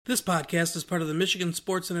This podcast is part of the Michigan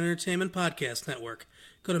Sports and Entertainment Podcast Network.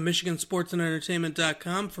 Go to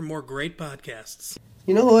michigansportsandentertainment.com for more great podcasts.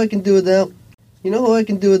 You know who I can do without? You know who I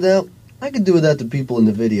can do without? I can do without the people in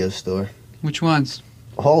the video store. Which ones?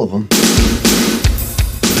 All of them.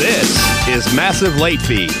 This is Massive Late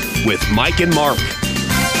Fee with Mike and Mark.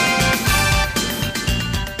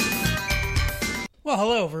 Well,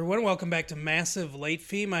 hello everyone. Welcome back to Massive Late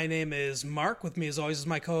Fee. My name is Mark. With me as always is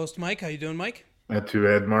my co-host Mike. How you doing, Mike? Not too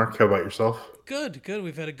bad, Mark. How about yourself? Good.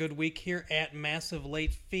 We've had a good week here at Massive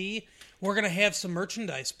Late Fee. We're going to have some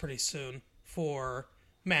merchandise pretty soon for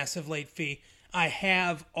Massive Late Fee. I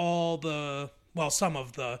have some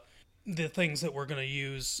of the things that we're going to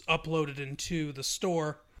use uploaded into the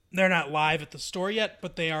store. They're not live at the store yet,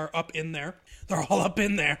 but they are up in there. They're all up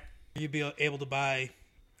in there. You'll be able to buy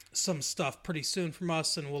some stuff pretty soon from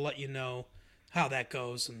us, and we'll let you know how that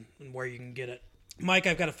goes and where you can get it. Mike,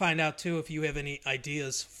 I've got to find out, too, if you have any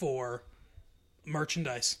ideas for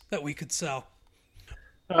merchandise that we could sell.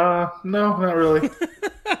 No, not really.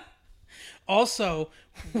 Also,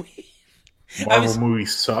 Marvel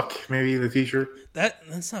movies suck, maybe, the t-shirt.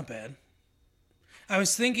 That's not bad. I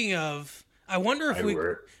was thinking of, I wonder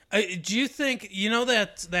if do you think, you know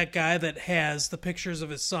that guy that has the pictures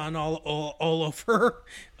of his son all over,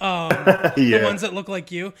 Yeah. the ones that look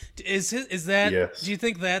like you? Is that, Yes. Do you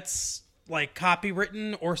think that's like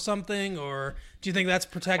copywritten or something, or do you think that's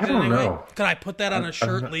protected I don't anyway? know. Can I put that on a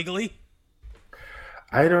shirt legally?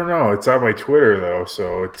 I don't know. It's on my Twitter, though,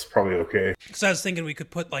 so it's probably okay. Because I was thinking we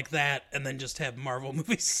could put like that and then just have Marvel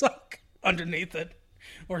movies suck underneath it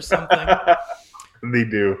or something. They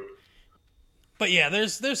do. But yeah,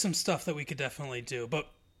 there's some stuff that we could definitely do. But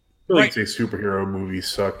I like to say superhero movies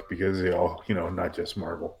suck because they all, not just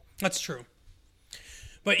Marvel. That's true.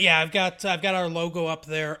 But yeah, I've got our logo up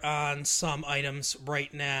there on some items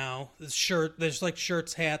right now. There's like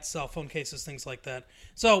shirts, hats, cell phone cases, things like that.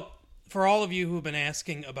 So for all of you who've been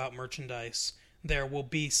asking about merchandise, there will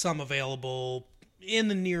be some available in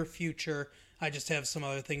the near future. I just have some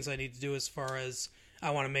other things I need to do as far as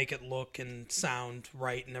I want to make it look and sound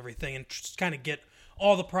right and everything, and just kind of get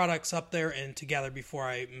all the products up there and together before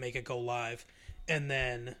I make it go live. And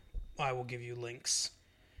then I will give you links.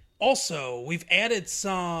 Also, we've added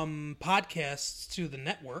some podcasts to the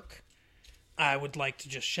network. I would like to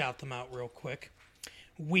just shout them out real quick.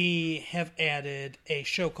 We have added a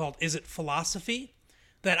show called Is It Philosophy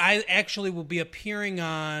that I actually will be appearing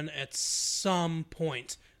on at some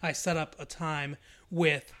point. I set up a time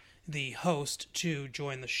with the host to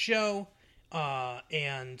join the show,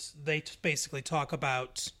 and they basically talk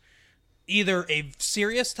about either a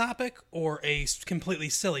serious topic or a completely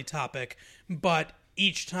silly topic, but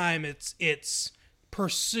each time it's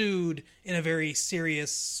pursued in a very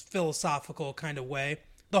serious, philosophical kind of way.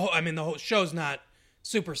 The whole show's not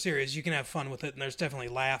super serious. You can have fun with it, and there's definitely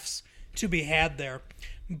laughs to be had there.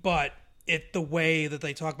 But the way that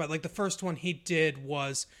they talk about, like the first one he did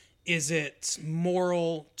was, is it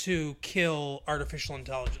moral to kill artificial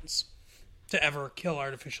intelligence? To ever kill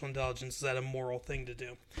artificial intelligence, is that a moral thing to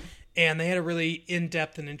do? And they had a really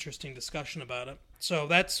in-depth and interesting discussion about it. So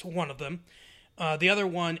that's one of them. The other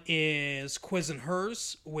one is Quiz and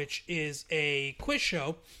Hers, which is a quiz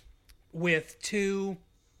show with a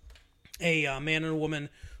man and a woman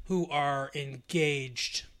who are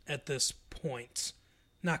engaged at this point.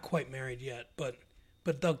 Not quite married yet, but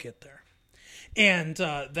they'll get there. And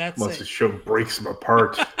that's Unless the show breaks them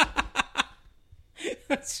apart.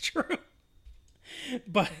 That's true.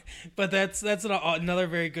 But that's another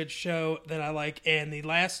very good show that I like. And the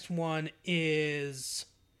last one is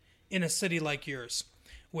In a City Like Yours,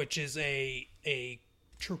 which is a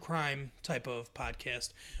true crime type of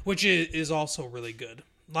podcast, which is also really good.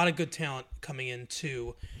 A lot of good talent coming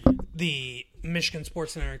into the Michigan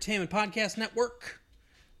Sports and Entertainment Podcast Network.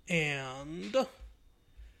 And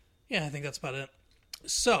yeah, I think that's about it.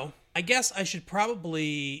 So I guess I should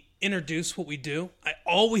probably introduce what we do. I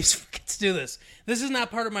always forget to do this. This is not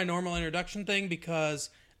part of my normal introduction thing because,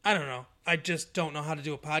 I don't know, I just don't know how to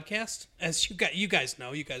do a podcast. As you guys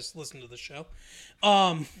know, you guys listen to the show.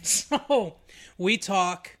 So we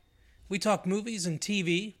talk movies and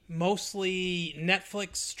TV, mostly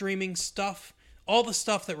Netflix streaming stuff, all the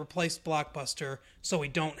stuff that replaced Blockbuster, so we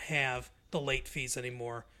don't have the late fees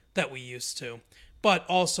anymore that we used to. But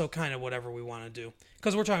also kind of whatever we want to do,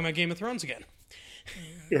 because we're talking about Game of Thrones again.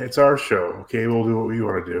 Yeah, it's our show. Okay, we'll do what we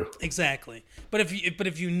want to do. Exactly. But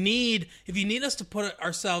if you need us to put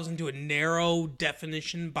ourselves into a narrow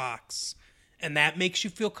definition box, and that makes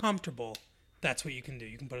you feel comfortable, that's what you can do.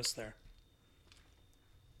 You can put us there.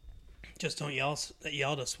 Just don't yell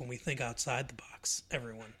at us when we think outside the box,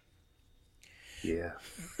 everyone. Yeah.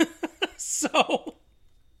 So,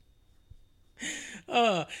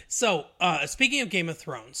 speaking of Game of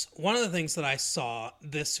Thrones, one of the things that I saw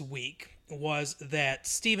this week was that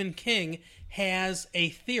Stephen King has a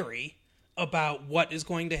theory about what is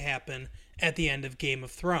going to happen at the end of Game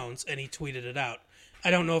of Thrones, and he tweeted it out. I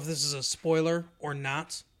don't know if this is a spoiler or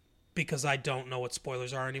not, because I don't know what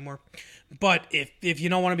spoilers are anymore. But if you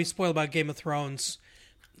don't want to be spoiled about Game of Thrones,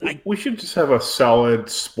 We should just have a solid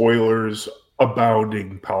spoilers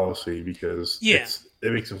abounding policy because it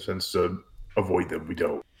makes no sense to avoid them. We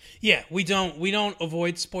don't. Yeah, we don't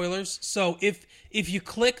avoid spoilers. So if you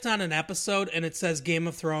clicked on an episode and it says Game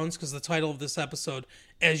of Thrones, because the title of this episode,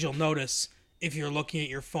 as you'll notice if you're looking at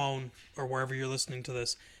your phone or wherever you're listening to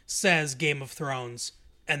this, says Game of Thrones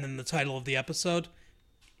and then the title of the episode,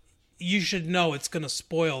 you should know it's going to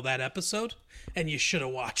spoil that episode and you should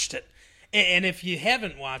have watched it. And if you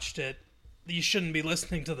haven't watched it, you shouldn't be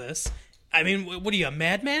listening to this. I mean, what are you, a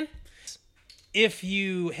madman? If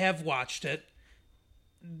you have watched it,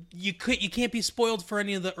 you can't be spoiled for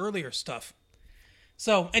any of the earlier stuff.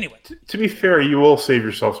 So anyway, to be fair, you will save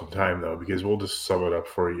yourself some time though, because we'll just sum it up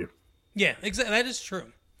for you. Yeah, exactly. That is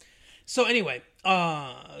true. So anyway,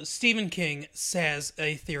 Stephen King says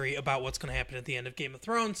a theory about what's going to happen at the end of Game of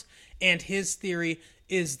Thrones, and his theory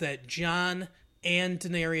is that Jon and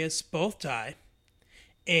Daenerys both die,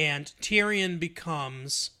 and Tyrion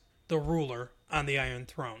becomes the ruler on the Iron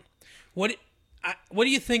Throne. What do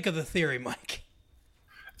you think of the theory, Mike?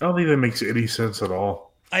 I don't think that makes any sense at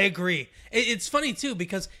all. I agree. It's funny, too,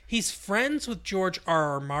 because he's friends with George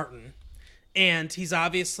R.R. Martin, and he's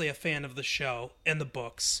obviously a fan of the show and the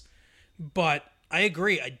books. But I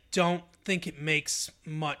agree. I don't think it makes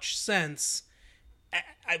much sense.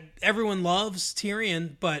 Everyone loves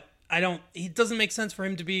Tyrion, but it doesn't make sense for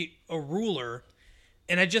him to be a ruler.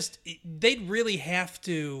 And they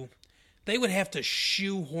would have to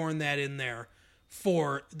shoehorn that in there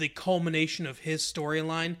for the culmination of his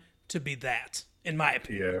storyline to be that, in my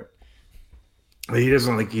opinion. Yeah. He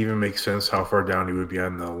doesn't even make sense how far down he would be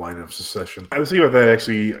on the line of succession. I was thinking about that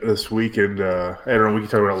actually this week, and I don't know. We can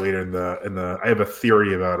talk about it later. In the I have a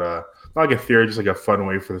theory about not like a theory, just like a fun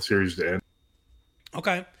way for the series to end.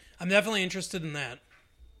 Okay, I'm definitely interested in that.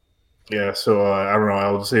 Yeah, so I don't know.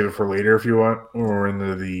 I'll just save it for later if you want. When we're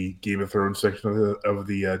into the Game of Thrones section of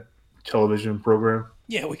the television program.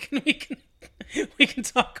 Yeah, we can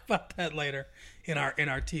talk about that later in our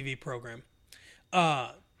TV program.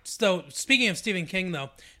 So, speaking of Stephen King, though,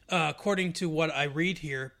 according to what I read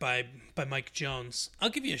here by Mike Jones, I'll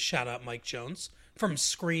give you a shout-out, Mike Jones, from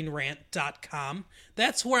ScreenRant.com.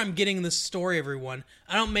 That's where I'm getting this story, everyone.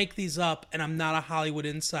 I don't make these up, and I'm not a Hollywood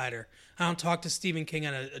insider. I don't talk to Stephen King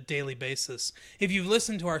on a daily basis. If you've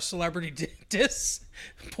listened to our celebrity diss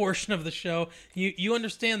portion of the show, you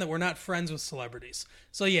understand that we're not friends with celebrities.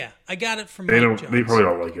 So, yeah, I got it from Mike Jones. They probably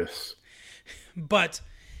don't like us. But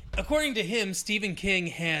according to him, Stephen King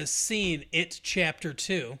has seen It Chapter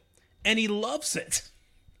 2, and he loves it,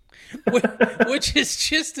 which is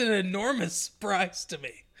just an enormous surprise to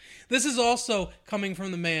me. This is also coming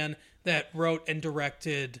from the man that wrote and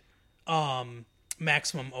directed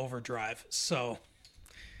Maximum Overdrive, so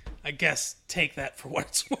I guess take that for what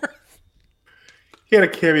it's worth. He had a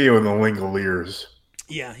cameo in The Langoliers.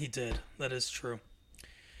 Yeah, he did. That is true.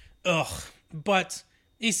 Ugh, but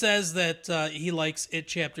he says that he likes It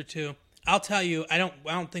Chapter 2. I'll tell you, I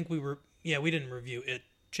don't think we didn't review It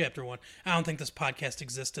Chapter 1. I don't think this podcast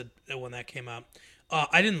existed when that came out.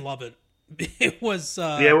 I didn't love it. It was...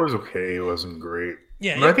 it was okay. It wasn't great.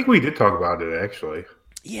 Yeah, I think we did talk about it, actually.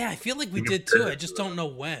 Yeah, I feel like we did too. I just don't know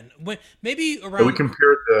when. Maybe around... We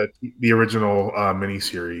compared the original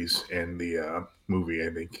miniseries and the movie,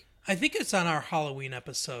 I think. I think it's on our Halloween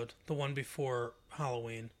episode, the one before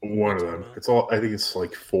Halloween. One of them. I think it's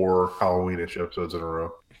like 4 Halloween-ish episodes in a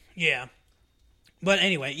row. Yeah. But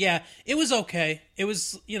anyway, yeah, it was okay. It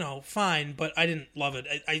was, fine, but I didn't love it.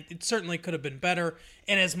 It certainly could have been better.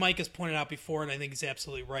 And as Mike has pointed out before, and I think he's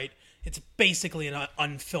absolutely right, it's basically an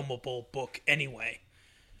unfilmable book anyway.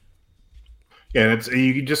 Yeah, and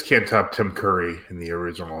you just can't top Tim Curry in the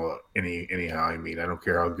original anyhow. I mean, I don't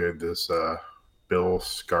care how good this Bill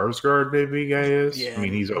Skarsgård maybe guy is. Yeah, I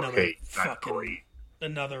mean, he's okay. Not great.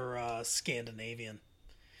 Another Scandinavian.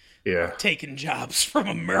 Yeah. Taking jobs from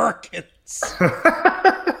Americans.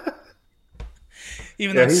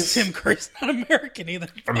 Even though Tim Curry's not American either.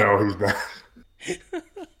 No, he's not.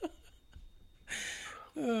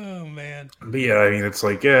 Oh, man. But yeah, I mean, it's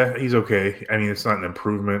like, yeah, he's okay. I mean, it's not an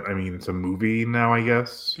improvement. I mean, it's a movie now, I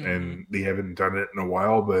guess. Mm-hmm. And they haven't done it in a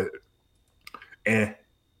while, but I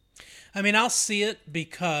mean, I'll see it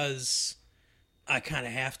because I kind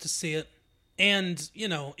of have to see it. And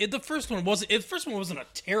the first one wasn't a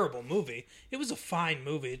terrible movie. It was a fine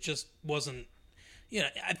movie. It just wasn't.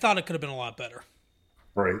 I thought it could have been a lot better.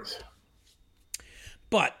 Right.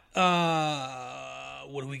 But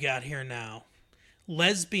what do we got here now?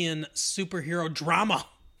 Lesbian superhero drama.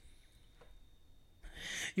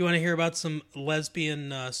 You want to hear about some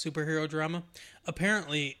lesbian superhero drama?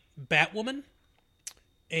 Apparently, Batwoman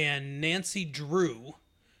and Nancy Drew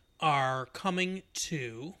are coming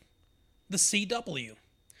to the CW.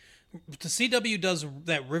 The CW does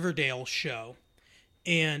that Riverdale show,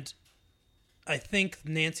 and I think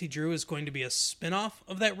Nancy Drew is going to be a spin-off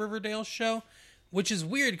of that Riverdale show, which is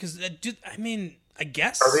weird because, I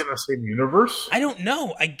guess... Are they in the same universe? I don't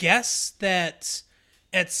know. I guess that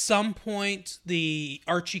at some point the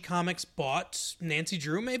Archie Comics bought Nancy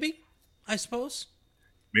Drew, maybe? I suppose.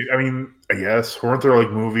 I mean, I guess. Weren't there,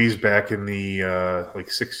 movies back in the,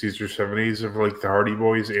 60s or 70s of, the Hardy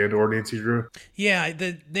Boys and or Nancy Drew? Yeah,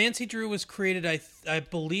 the Nancy Drew was created, I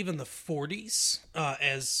believe, in the 40s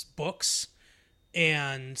as books,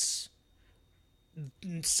 and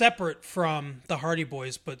separate from the Hardy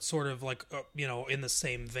Boys, but sort of in the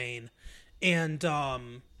same vein. And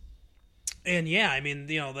yeah,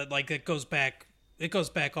 that it goes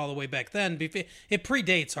back all the way back then. It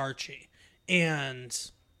predates Archie.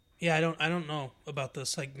 And yeah, I don't know about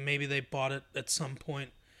this. Maybe they bought it at some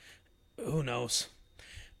point. Who knows?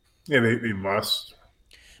 Yeah, they must.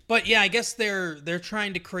 But yeah, I guess they're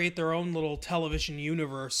trying to create their own little television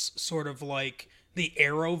universe, sort of like the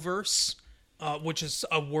Arrowverse, which is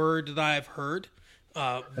a word that I've heard.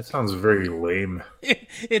 That sounds very lame.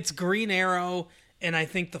 It's Green Arrow, and I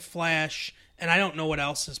think the Flash, and I don't know what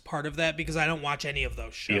else is part of that because I don't watch any of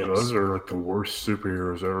those shows. Yeah, those are the worst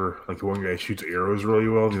superheroes ever. The one guy shoots arrows really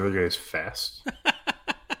well, and the other guy's fast.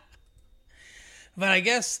 But I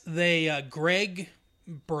guess Greg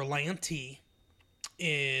Berlanti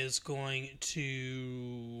is going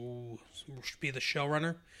to be the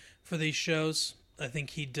showrunner for these shows. I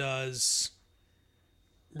think he does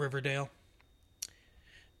Riverdale.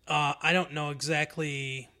 I don't know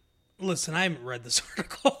exactly. Listen, I haven't read this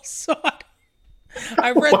article, so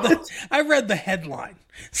I read the headline.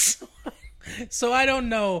 So I don't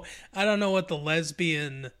know. I don't know what the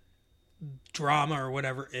lesbian drama or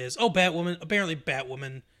whatever is. Oh, Batwoman. Apparently,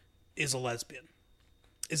 Batwoman is a lesbian.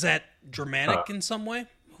 Is that dramatic in some way?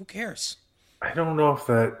 Who cares? I don't know if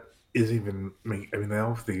that is even. I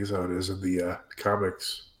don't think how it is in the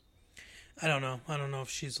comics. I don't know. I don't know if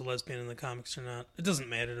she's a lesbian in the comics or not. It doesn't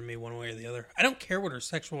matter to me one way or the other. I don't care what her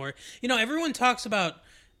sexual everyone talks about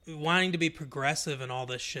wanting to be progressive and all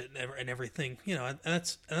this shit and everything. And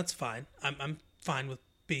that's fine. I'm fine with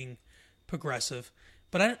being progressive,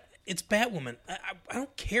 but it's Batwoman. I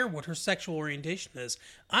don't care what her sexual orientation is.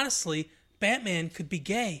 Honestly, Batman could be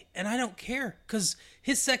gay, and I don't care because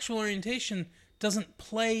his sexual orientation doesn't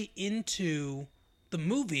play into the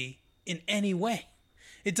movie in any way.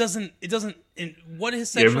 It doesn't. What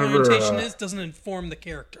his sexual orientation is doesn't inform the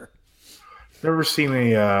character. Never seen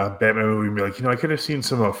a Batman movie and be like, I could have seen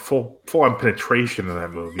some full on penetration in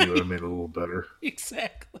that movie. It would have made it a little better.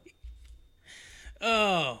 Exactly.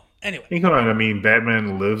 Oh, anyway. Come on.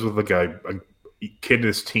 Batman lives with a kid in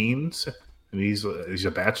his teens, and he's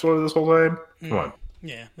a bachelor this whole time. Come on.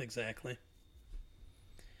 Yeah, exactly.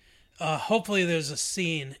 Hopefully, there's a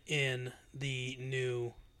scene in the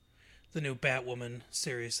new Batwoman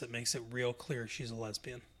series that makes it real clear she's a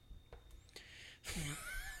lesbian.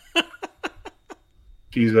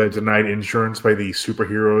 She's denied insurance by the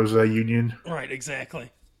superheroes union. Right,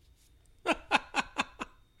 exactly.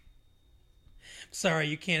 Sorry,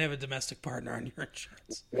 you can't have a domestic partner on your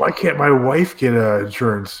insurance. Why can't my wife get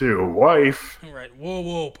insurance too? Wife? Right,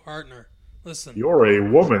 whoa, partner. Listen. You're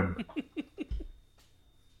a woman.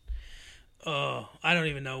 I don't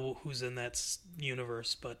even know who's in that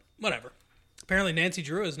universe, but whatever. Apparently Nancy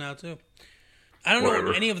Drew is now, too. I don't know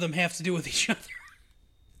what any of them have to do with each other.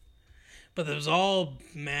 But it was all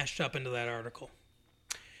mashed up into that article.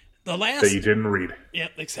 The last... That you didn't read.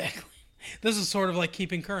 Yep, exactly. This is sort of like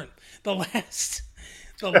keeping current. Hey,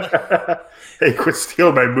 quit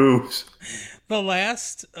stealing my moves. The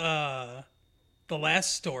last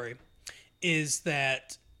story is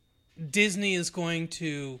that Disney is going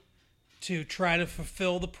to try to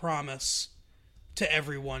fulfill the promise to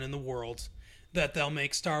everyone in the world that they'll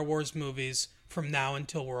make Star Wars movies from now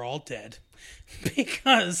until we're all dead,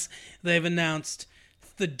 because they've announced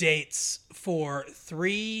the dates for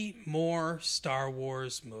 3 more Star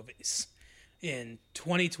Wars movies in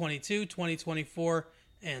 2022, 2024,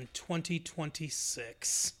 and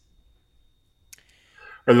 2026.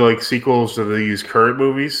 Are they sequels to these current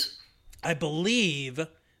movies? I believe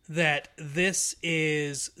that this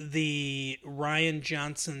is the Rian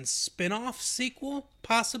Johnson spin-off sequel,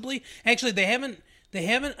 possibly. Actually, they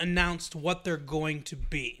haven't announced what they're going to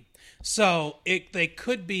be. So they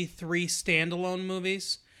could be 3 standalone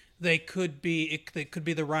movies. They could be the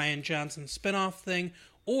Rian Johnson spin-off thing,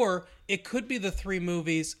 or it could be the 3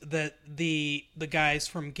 movies that the guys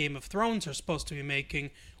from Game of Thrones are supposed to be making,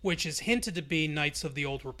 which is hinted to be Knights of the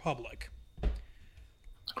Old Republic.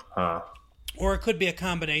 Or it could be a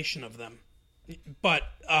combination of them. But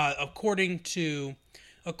according to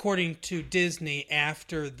Disney,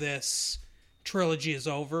 after this trilogy is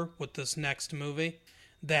over with this next movie,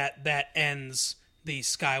 that ends the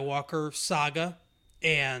Skywalker saga,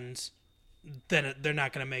 and then they're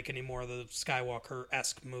not going to make any more of the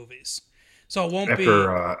Skywalker-esque movies. So it won't be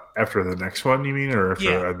after the next one, you mean, or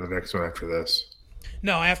Yeah. the next one after this?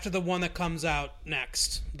 No, after the one that comes out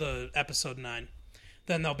next, the Episode 9.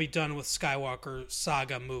 Then they'll be done with Skywalker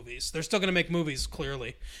saga movies. They're still going to make movies,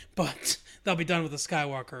 clearly, but they'll be done with the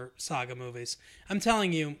Skywalker saga movies. I'm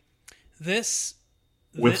telling you,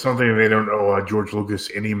 Something they don't owe George Lucas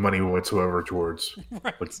any money whatsoever towards.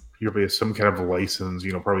 Right. Like, you'll be some kind of license,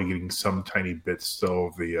 probably getting some tiny bit still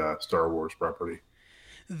of the Star Wars property.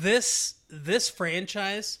 This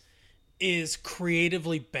franchise is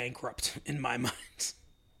creatively bankrupt in my mind.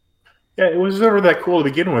 Yeah, it was never that cool to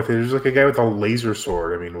begin with. It was like a guy with a laser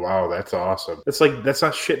sword. I mean, wow, that's awesome. It's like, that's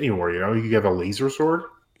not shit anymore, You have a laser sword?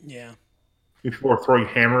 Yeah. People are throwing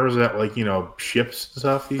hammers at, ships and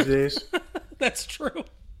stuff these days. That's true.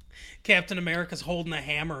 Captain America's holding a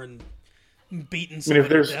hammer and beating somebody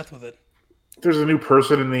to death with it. If there's a new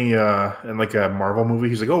person in a Marvel movie,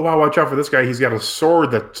 he's like, oh, wow, watch out for this guy. He's got a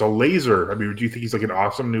sword that's a laser. I mean, do you think he's like an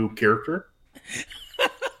awesome new character?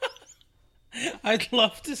 I'd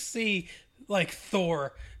love to see,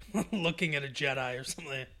 Thor looking at a Jedi or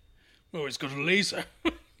something. Oh, he's got a laser.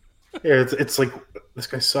 Yeah, it's like, this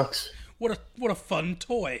guy sucks. What a fun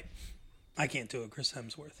toy. I can't do it, Chris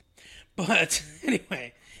Hemsworth. But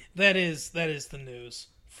anyway, that is the news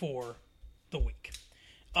for the week.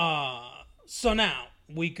 So now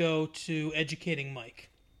we go to educating Mike.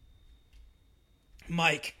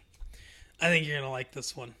 Mike, I think you're gonna like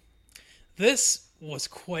this one. This was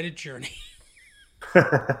quite a journey.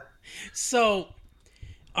 So,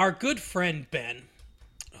 our good friend Ben,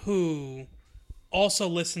 who also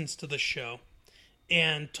listens to the show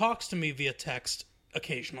and talks to me via text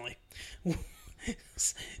occasionally.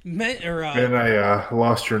 Ben, I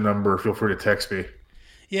lost your number. Feel free to text me.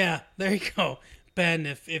 Yeah, there you go, Ben.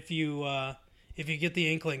 If you get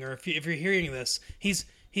the inkling, or if you're hearing this, he's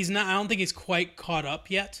not. I don't think he's quite caught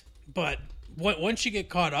up yet. But once you get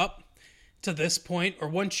caught up to this point, or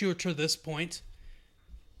once you're to this point,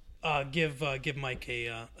 give Mike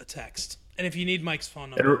a text. And if you need Mike's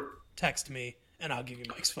phone number, text me, and I'll give you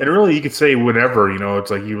Mike's phone. And really, you could say whatever. It's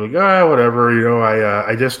like you're like, whatever.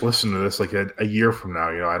 I just listened to this like a year from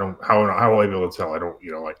now. I don't. How will I be able to tell? I don't.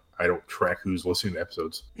 I don't track who's listening to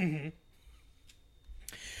episodes. Mm-hmm.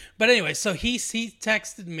 But anyway, so he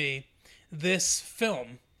texted me this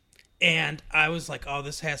film, and I was like, oh,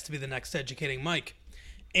 this has to be the next Educating Mike.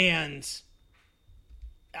 And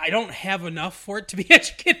I don't have enough for it to be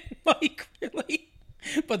Educating Mike, really.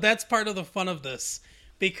 But that's part of the fun of this,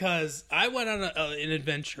 because I went on an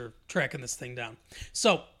adventure tracking this thing down.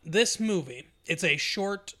 So this movie, it's a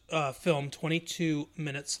short film, 22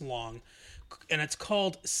 minutes long, and it's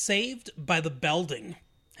called Saved by the Belding.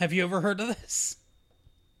 Have you ever heard of this?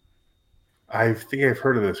 I think I've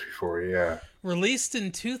heard of this before, yeah. Released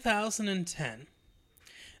in 2010,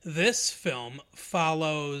 this film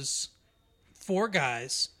follows 4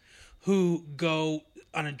 guys who go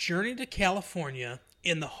on a journey to California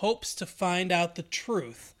in the hopes to find out the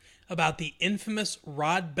truth about the infamous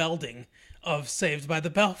Rod Belding of Saved by the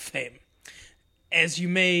Bell fame. As you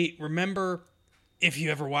may remember, if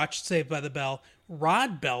you ever watched Saved by the Bell,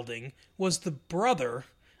 Rod Belding was the brother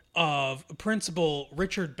of Principal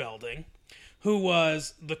Richard Belding, who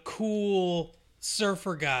was the cool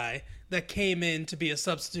surfer guy that came in to be a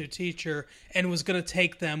substitute teacher and was going to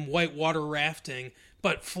take them whitewater rafting,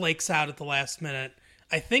 but flakes out at the last minute.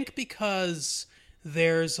 I think because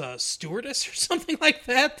there's a stewardess or something like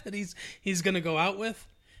that he's going to go out with.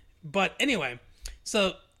 But anyway,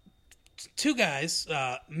 so 2 guys,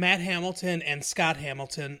 Matt Hamilton and Scott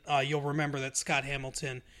Hamilton. You'll remember that Scott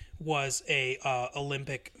Hamilton was a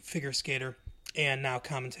Olympic figure skater and now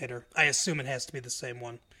commentator. I assume it has to be the same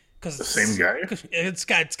one. The same guy? It's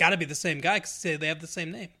got to be the same guy because they have the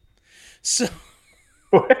same name. So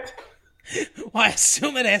what? Well, I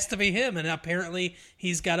assume it has to be him, and apparently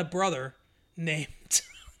he's got a brother named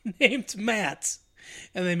Matt,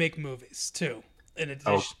 and they make movies too. In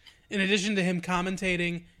addition to him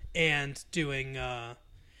commentating and doing.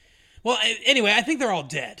 Well, anyway, I think they're all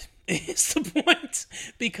dead. Is the point?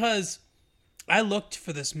 Because I looked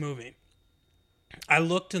for this movie. I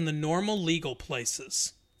looked in the normal legal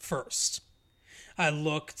places first. I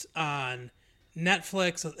looked on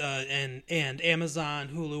Netflix and Amazon,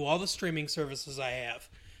 Hulu, all the streaming services I have.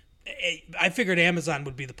 I figured Amazon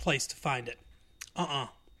would be the place to find it.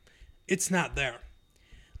 It's not there.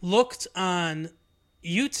 Looked on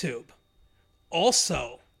YouTube.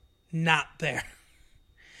 Also not there.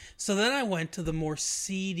 So then I went to the more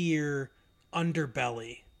seedier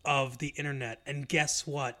underbelly of the internet, and guess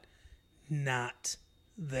what? Not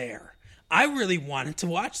there. I really wanted to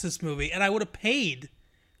watch this movie, and I would have paid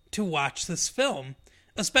to watch this film,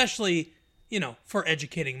 especially, for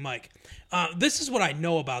educating Mike. This is what I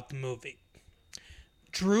know about the movie.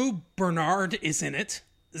 Drew Bernard is in it.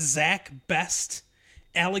 Zach Best,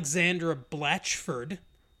 Alexandra Blatchford,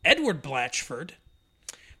 Edward Blatchford,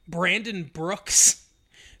 Brandon Brooks,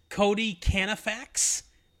 Cody Canifax,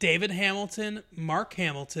 David Hamilton, Mark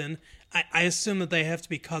Hamilton. I assume that they have to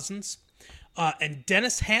be cousins. And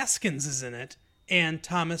Dennis Haskins is in it, and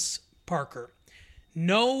Thomas Parker.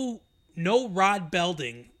 No Rod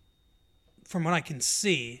Belding, from what I can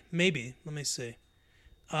see. Maybe, let me see.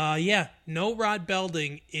 No Rod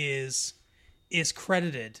Belding is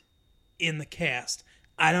credited in the cast.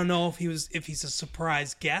 I don't know if he's a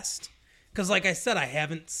surprise guest, because like I said, I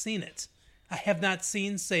haven't seen it. I have not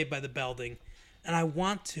seen Saved by the Belding, and I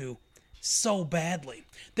want to so badly.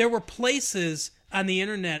 There were places on the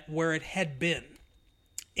internet where it had been,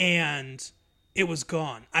 and it was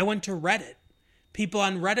gone. I went to Reddit. People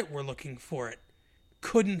on Reddit were looking for it.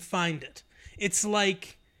 Couldn't find it. It's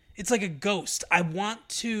like a ghost. I want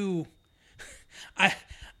to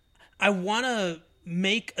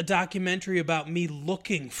make a documentary about me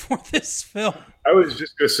looking for this film. I was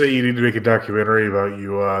just going to say you need to make a documentary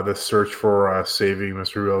about the search for saving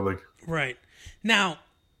Mr. Belding. Right. Now,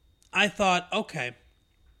 I thought, okay,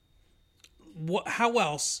 how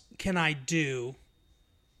else can I do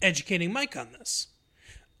educating Mike on this?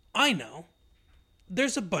 I know.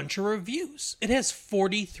 There's a bunch of reviews. It has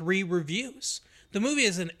 43 reviews. The movie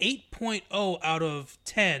has an 8.0 out of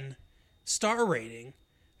 10 star rating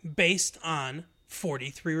based on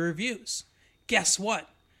 43 reviews. Guess what?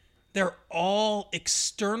 They're all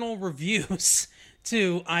external reviews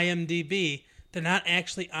to IMDb. They're not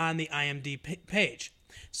actually on the IMDb page.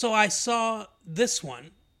 So I saw this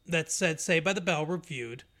one that said Saved by the Bell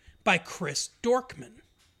reviewed by Chris Dorkman.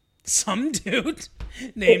 Some dude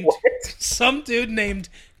named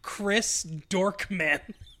Chris Dorkman.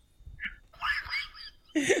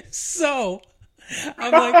 So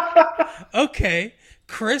I'm like, okay,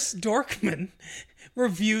 Chris Dorkman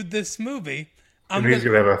reviewed this movie. He's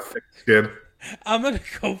gonna have a thick skin. I'm gonna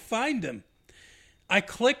go find him. I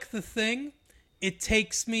click the thing. It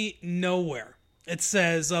takes me nowhere. It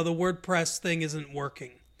says the WordPress thing isn't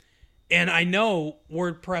working. And I know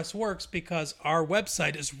WordPress works because our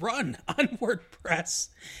website is run on WordPress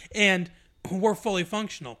and we're fully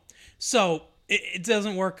functional. So it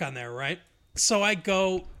doesn't work on there, right? So I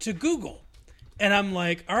go to Google and I'm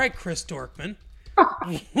like, all right, Chris Dorkman,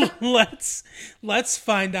 let's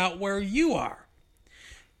find out where you are.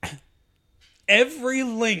 Every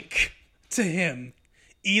link to him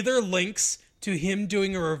either links to him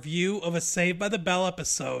doing a review of a Saved by the Bell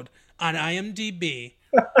episode on IMDb,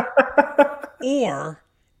 or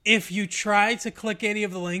if you try to click any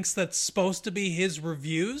of the links that's supposed to be his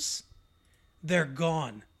reviews, they're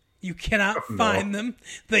gone. You cannot find them.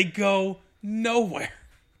 They go nowhere.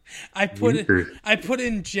 I put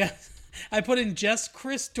in just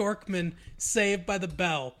Chris Dorkman Saved by the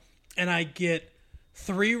Bell, and I get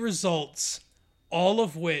 3 results, all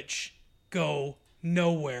of which go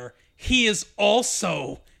nowhere. He is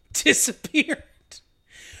also disappeared.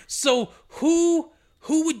 So who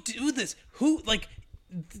would do this? Who, like,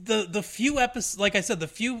 the few episodes, like I said, the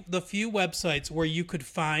few websites where you could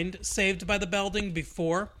find Saved by the Belding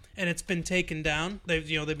before, and it's been taken down. They've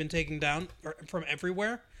been taken down from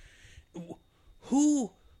everywhere.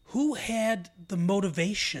 Who had the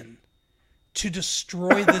motivation to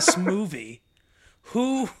destroy this movie?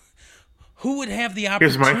 Who would have the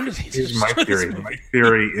opportunity to destroy this movie? My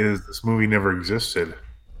theory is this movie never existed.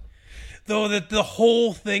 Though that the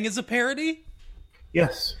whole thing is a parody?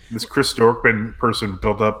 Yes. This Chris Dorkman person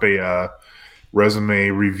built up a resume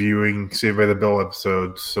reviewing Saved by the Bell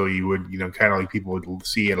episodes, so you would, kind of like people would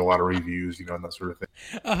see it, a lot of reviews, and that sort of thing.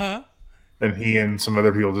 Uh-huh. And he and some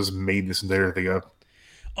other people just made this entire thing up.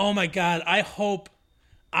 Oh my God. I hope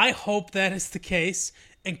that is the case.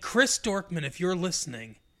 And Chris Dorkman, if you're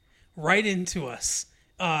listening, write into us.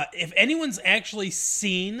 If anyone's actually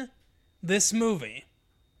seen this movie,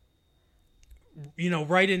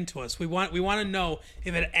 write into us. We want to know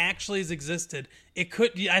if it actually has existed. It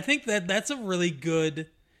could. I think that's a really good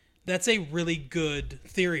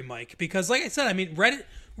theory, Mike. Because, like I said, I mean,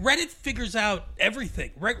 Reddit figures out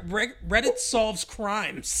everything. Reddit solves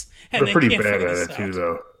crimes, and They're pretty can't bad figure at this it too, out.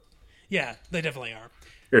 though. Yeah, they definitely are.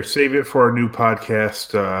 Here, save it for our new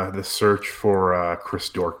podcast, The Search for Chris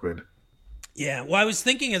Dorkman. Yeah, well, I was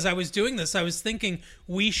thinking as I was doing this,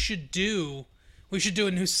 we should do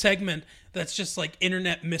a new segment that's just like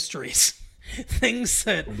internet mysteries, things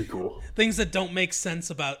that That'd be cool. Things that don't make sense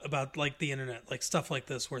about like the internet, like stuff like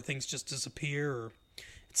this where things just disappear. Or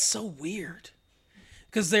it's so weird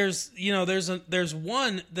because there's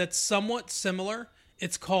one that's somewhat similar.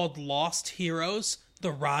 It's called Lost Heroes,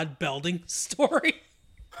 the Rod Belding story.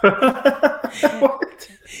 What?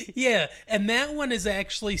 Yeah, and that one is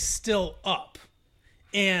actually still up,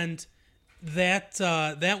 and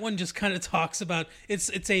that one just kind of talks about it's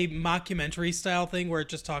a mockumentary style thing where it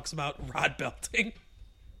just talks about Rod Belting,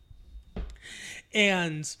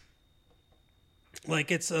 and like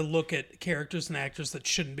it's a look at characters and actors that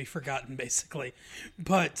shouldn't be forgotten, basically.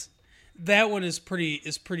 But that one is pretty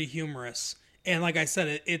humorous, and like I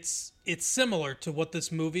said, it's similar to what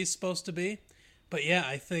this movie is supposed to be. But yeah,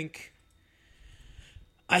 I think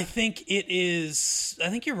it is. I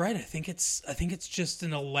think you're right. I think it's just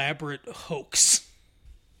an elaborate hoax.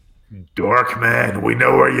 Dorkman, we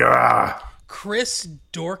know where you are. Chris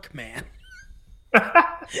Dorkman.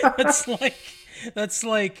 That's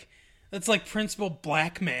like Principal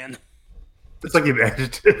Blackman. It's like an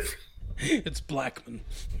adjective. It's Blackman.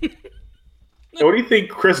 Now, what do you think,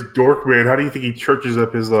 Chris Dorkman? How do you think he churches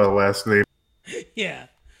up his last name? Yeah.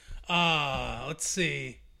 Let's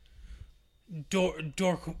see. The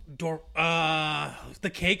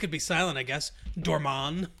K could be silent, I guess.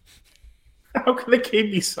 Dorman. How can the K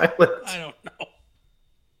be silent? I don't know.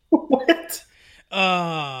 What?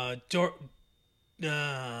 How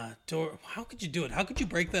could you do it? How could you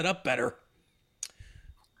break that up better?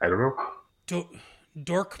 I don't know.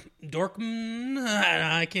 Dorkman.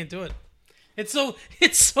 I can't do it. It's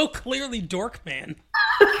so clearly Dorkman.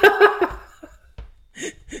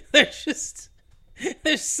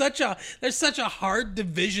 There's such a hard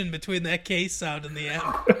division between that K sound and the M.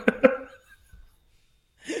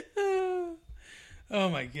 Oh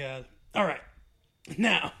my god! All right,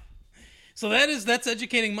 now, so that's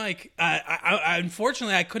educating Mike. I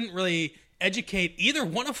unfortunately I couldn't really educate either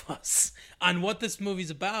one of us on what this movie's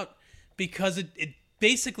about because it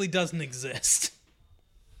basically doesn't exist.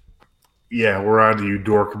 Yeah, we're on to you,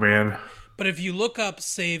 Dorkman. But if you look up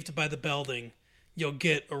Saved by the Belding, you'll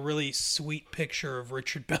get a really sweet picture of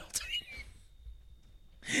Richard Belding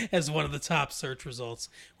as one of the top search results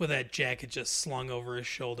with that jacket just slung over his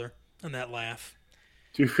shoulder and that laugh.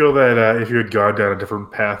 Do you feel that if you had gone down a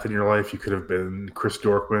different path in your life, you could have been Chris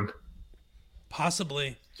Dorkman?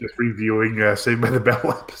 Possibly. Just reviewing Saved by the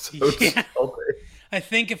Bell episodes. Yeah. all day. I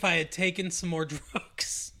think if I had taken some more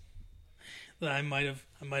drugs, that I might have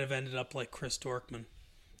ended up like Chris Dorkman.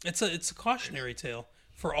 It's a cautionary tale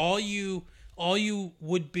for all you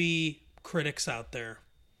would-be critics out there.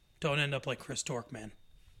 Don't end up like Chris Dorkman.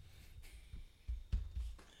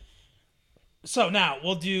 So now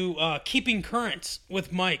we'll do Keeping Current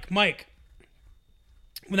with Mike. Mike,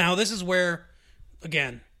 now this is where,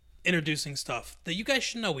 again, introducing stuff that you guys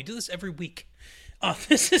should know. We do this every week.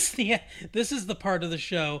 This is the part of the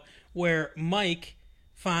show where Mike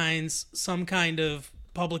finds some kind of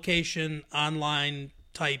publication, online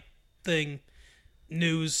type thing,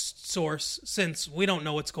 news source, since we don't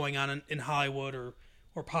know what's going on in Hollywood or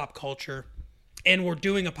pop culture, and we're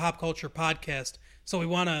doing a pop culture podcast, so we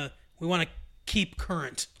want to keep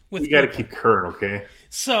current with. You got to keep current, okay?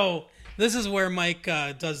 So this is where Mike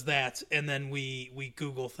does that, and then we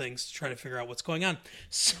Google things to try to figure out what's going on.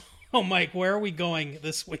 So Mike, where are we going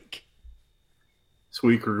this week? This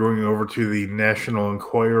week we're going over to the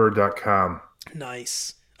nationalenquirer.com.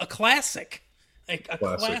 Nice, a classic, a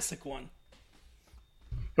classic one.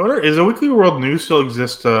 I wonder, is the Weekly World News still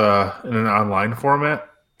exist in an online format?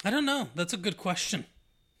 I don't know. That's a good question.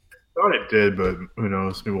 I thought it did, but who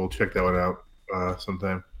knows? Maybe we'll check that one out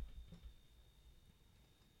sometime.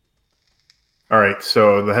 All right,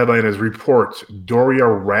 so the headline is Reports. Doria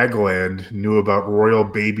Ragland knew about royal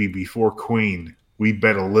baby before Queen. We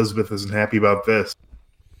bet Elizabeth isn't happy about this.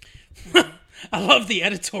 I love the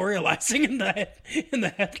editorializing in the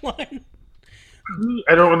headline.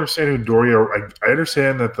 I don't understand who Doria... I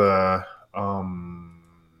understand that the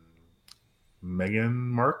Meghan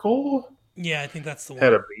Markle Yeah, I think that's the one.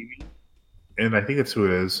 had a baby. and I think that's who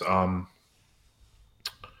it is.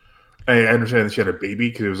 I understand that she had a baby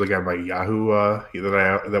because it was like on my Yahoo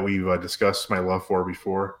that we've discussed my love for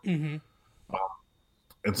before. Mm-hmm.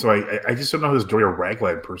 And so I just don't know who this Doria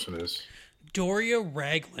Ragland person is. Doria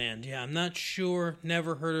Ragland. Yeah, I'm not sure.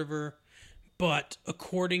 Never heard of her. But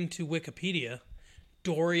according to Wikipedia,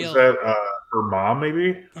 Doria... Is that her mom,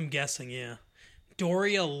 maybe? I'm guessing, yeah.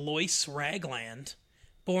 Doria Lois Ragland,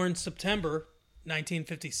 born September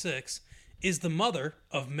 1956, is the mother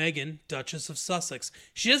of Meghan, Duchess of Sussex.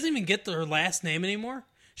 She doesn't even get her last name anymore.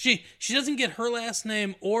 She doesn't get her last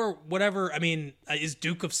name or whatever. I mean, is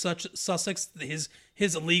Duke of Sussex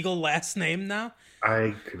his legal last name now?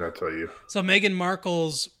 I could not tell you. So Meghan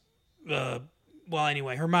Markle's, well,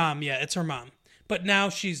 anyway, her mom, yeah, it's her mom. But now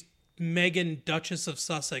she's Meghan, Duchess of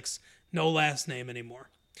Sussex, no last name anymore.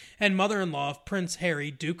 And mother-in-law of Prince Harry,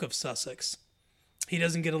 Duke of Sussex. He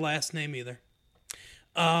doesn't get a last name either.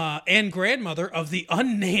 And grandmother of the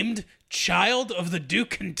unnamed child of the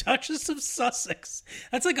Duke and Duchess of Sussex.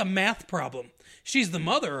 That's like a math problem. She's the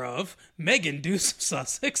mother of Meghan, Duke of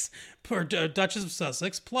Sussex, or Duchess of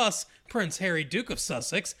Sussex, plus Prince Harry, Duke of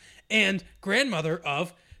Sussex, and grandmother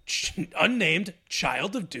of unnamed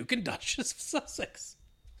child of Duke and Duchess of Sussex.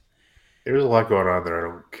 There's a lot going on there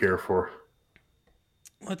I don't care for.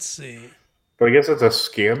 Let's see. But I guess it's a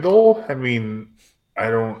scandal. I mean, I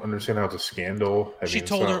don't understand how it's a scandal. I mean, She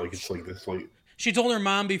told her- it's like this late. She told her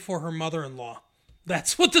mom before her mother-in-law.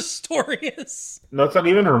 That's what the story is. No, it's not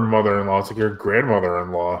even her mother-in-law. It's like her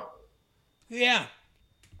grandmother-in-law. Yeah.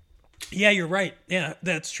 Yeah, you're right. Yeah,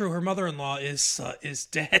 that's true. Her mother-in-law is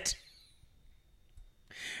dead.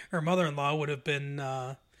 Her mother-in-law would have been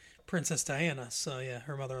Princess Diana. So yeah,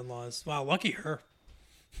 her mother-in-law is, wow, lucky her.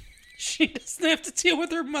 She doesn't have to deal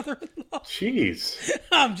with her mother-in-law. Jeez.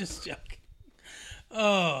 I'm just joking.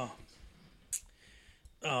 Oh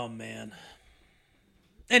man.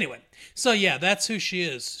 Anyway, so yeah, that's who she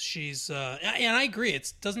is. She's and I agree.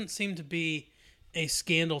 It doesn't seem to be a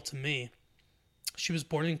scandal to me. She was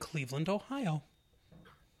born in Cleveland, Ohio.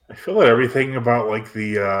 I feel that everything about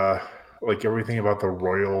everything about the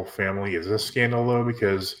royal family is a scandal though,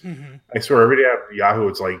 because I swear every day on Yahoo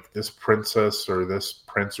it's like this princess or this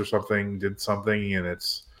prince or something did something, and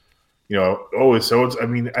it's I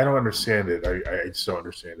mean, I don't understand it. I just don't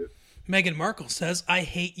understand it. Meghan Markle says, "I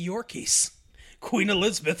hate Yorkies." Queen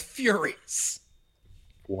Elizabeth furious.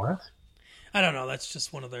 What? I don't know. That's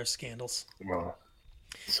just one of their scandals. Well,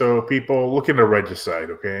 so people look into regicide,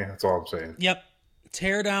 okay? That's all I'm saying. Yep.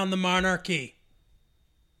 Tear down the monarchy.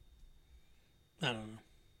 I don't know.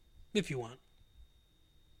 If you want.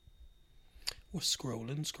 We're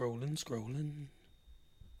scrolling.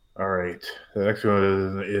 All right. The next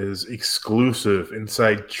one is exclusive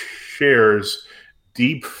inside Cher's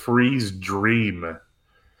deep freeze dream.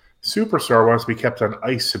 Superstar wants to be kept on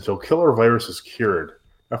ice until killer virus is cured.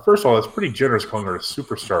 Now, first of all, that's pretty generous calling her a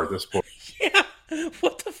superstar at this point. Yeah.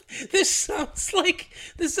 What the? This sounds like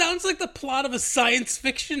the plot of a science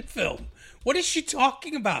fiction film. What is she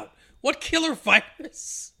talking about? What killer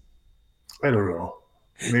virus? I don't know.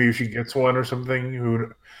 Maybe she gets one or something.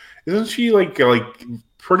 Who isn't she like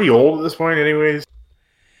pretty old at this point, anyways?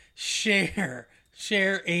 Cher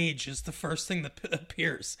age is the first thing that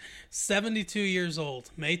appears. 72 years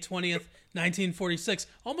old, May 20th, 1946.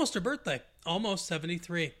 Almost her birthday. Almost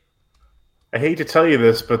 73. I hate to tell you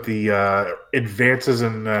this, but the advances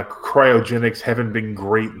in cryogenics haven't been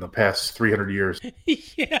great in the past 300 years.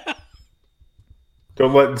 Yeah.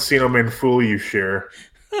 Don't let Encino Man fool you, Cher.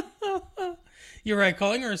 You're right.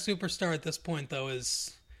 Calling her a superstar at this point, though,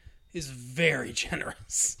 is very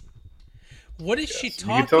generous. What is she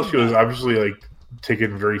talking about? You can tell she was obviously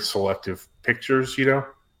taking very selective pictures,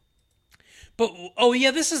 But oh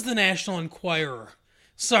yeah, this is the National Enquirer.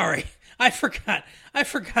 Sorry, I forgot.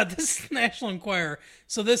 This is the National Enquirer.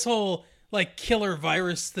 So this whole killer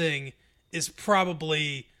virus thing is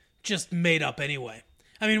probably just made up anyway.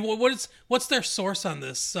 I mean, what's their source on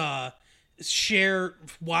this? Cher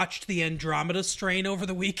watched the Andromeda Strain over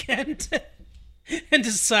the weekend and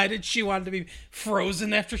decided she wanted to be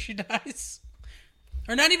frozen after she dies.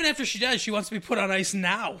 Or not even after she dies, she wants to be put on ice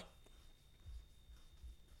now.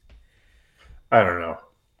 I don't know.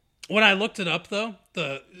 When I looked it up, though,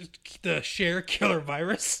 the Cher killer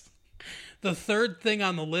virus, the third thing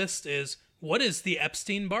on the list is, what is the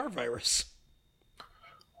Epstein-Barr virus?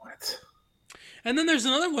 What? And then there's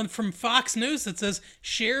another one from Fox News that says,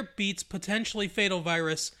 Cher beats potentially fatal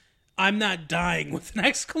virus, I'm not dying, with an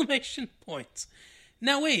exclamation point.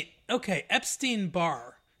 Now wait, okay,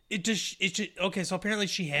 Epstein-Barr. Okay, so apparently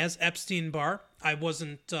she has Epstein-Barr. I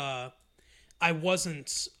wasn't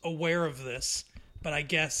aware of this, but I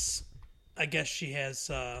guess I guess she has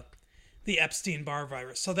the Epstein-Barr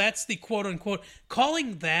virus. So that's the quote-unquote,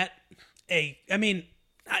 calling that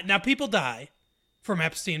now people die from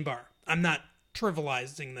Epstein-Barr. I'm not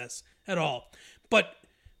trivializing this at all. But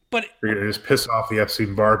You're gonna just piss off the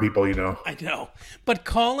Epstein-Barr people, you know. I know. But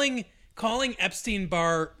calling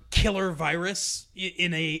Epstein-Barr killer virus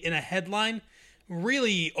in a headline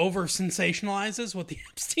really over sensationalizes what the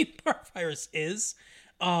Epstein-Barr virus is.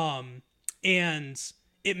 And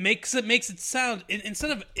it makes it sound,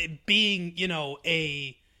 instead of it being,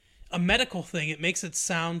 a medical thing, it makes it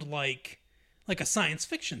sound like a science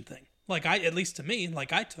fiction thing. At least to me,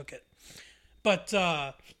 like I took it. But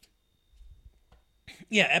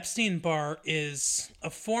yeah, Epstein-Barr is a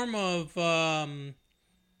form of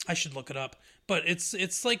I should look it up, but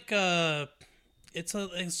it's like it's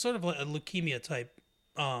sort of like a leukemia type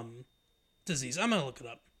disease. I'm gonna look it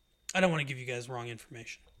up. I don't want to give you guys wrong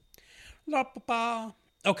information.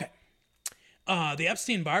 Okay. The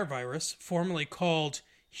Epstein-Barr virus, formerly called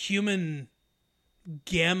human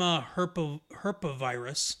gamma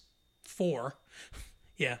herpavirus 4,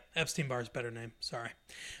 yeah, Epstein-Barr's better name, sorry,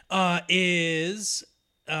 is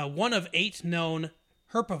one of 8 known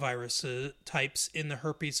herpavirus types in the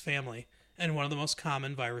herpes family, and one of the most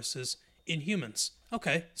common viruses in humans.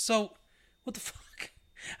 Okay, so, what the fuck?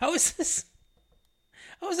 How is this?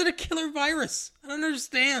 How is it a killer virus? I don't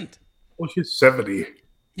understand. Well, she's 70.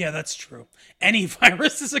 Yeah, that's true. Any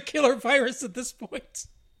virus is a killer virus at this point.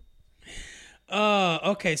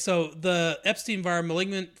 Okay, so the Epstein-Barr,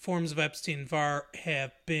 malignant forms of Epstein-Barr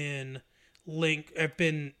have been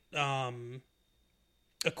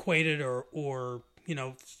equated or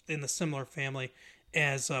in the similar family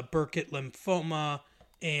as Burkitt lymphoma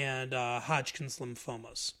and Hodgkin's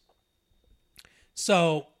lymphomas.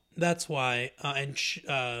 So that's why, and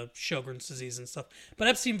Sjogren's disease and stuff. But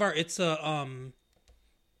Epstein-Barr, it's a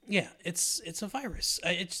it's a virus.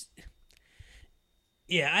 I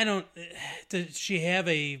don't. Does she have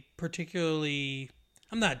a particularly?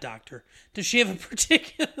 I'm not a doctor. Does she have a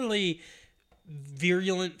particularly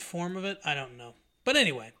virulent form of it? I don't know. But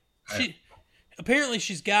anyway,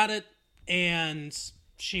 she's got it, and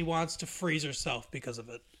she wants to freeze herself because of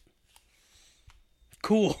it.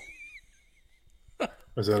 Cool.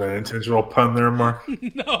 Was that an intentional pun there, Mark?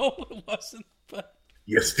 No, it wasn't. But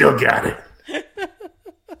you still got it.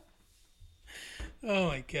 Oh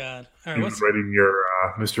my god! All right, You've been writing your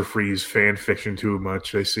Mr. Freeze fan fiction too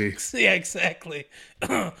much, I see. Yeah, exactly.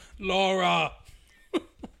 Laura.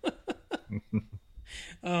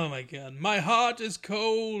 Oh my god. My heart is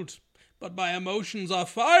cold, but my emotions are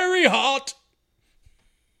fiery hot.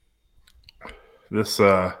 This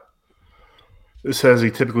has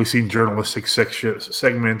a typically seen journalistic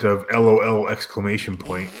segment of LOL exclamation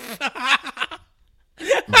point.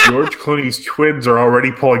 George Clooney's twins are already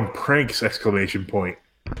pulling pranks! Exclamation point.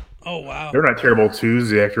 Oh wow! They're not terrible twos.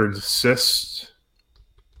 The actor insists.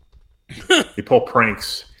 They pull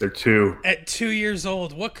pranks. They're 2. At 2 years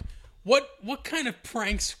old, what kind of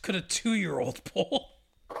pranks could a 2-year-old pull?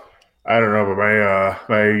 I don't know, but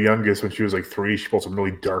my youngest, when she was like 3, she pulled some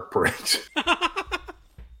really dark pranks.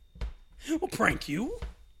 We'll prank you.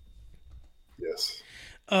 Yes.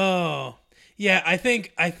 Oh yeah, I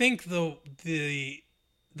think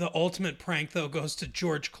the ultimate prank though goes to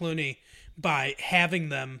George Clooney by having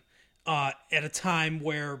them at a time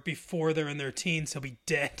where before they're in their teens he'll be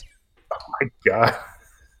dead. Oh my god.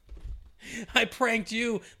 I pranked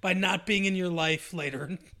you by not being in your life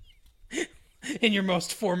later in your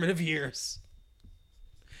most formative years.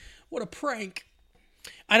 What a prank.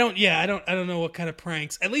 I don't know what kind of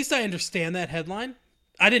pranks. At least I understand that headline.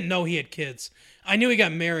 I didn't know he had kids. I knew he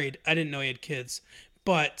got married. I didn't know he had kids.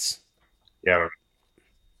 But yeah.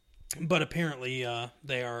 But apparently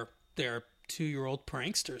they are 2-year-old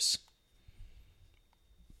pranksters.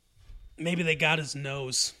 Maybe they got his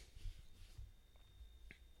nose.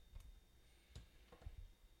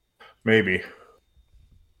 Maybe.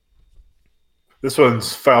 This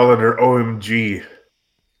one's filed under OMG.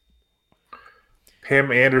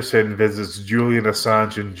 Pam Anderson visits Julian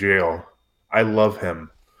Assange in jail. I love him.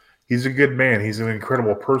 He's a good man. He's an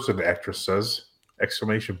incredible person, the actress says.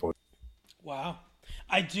 Exclamation point. Wow.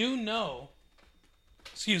 I do know.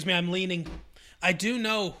 Excuse me, I'm leaning. I do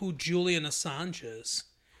know who Julian Assange is.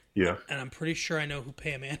 Yeah. And I'm pretty sure I know who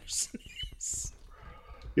Pam Anderson is.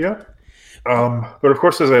 Yeah. But of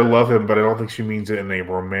course says I love him, but I don't think she means it in a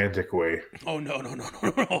romantic way. Oh,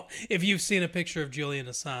 no. If you've seen a picture of Julian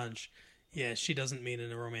Assange, yeah, she doesn't mean it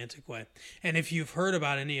in a romantic way. And if you've heard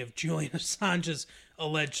about any of Julian Assange's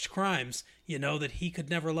alleged crimes, you know that he could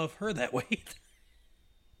never love her that way either.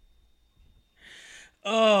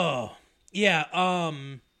 Oh, yeah,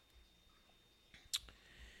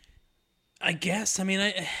 I guess. I mean,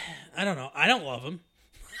 I don't know. I don't love him.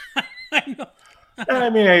 I know. I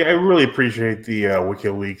mean, I really appreciate the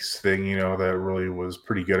WikiLeaks thing. That really was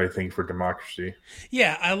pretty good, I think, for democracy.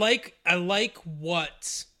 Yeah, I like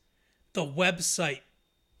what the website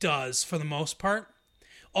does for the most part.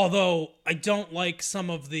 Although I don't like some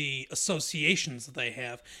of the associations that they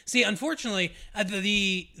have. See, unfortunately,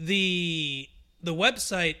 the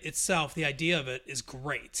website itself, the idea of it is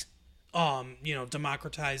great.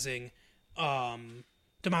 Democratizing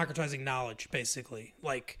knowledge, basicly,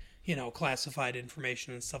 like classified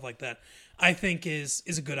information and stuff like that. I think is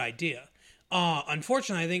a good idea.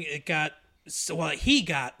 Unfortunately, I think he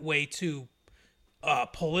got way too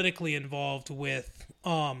politically involved with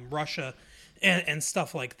Russia and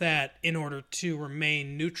stuff like that in order to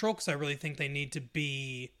remain neutral, because I really think they need to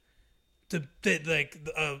be a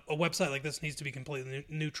website like this needs to be completely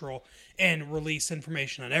neutral and release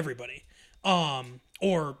information on everybody, or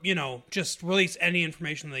just release any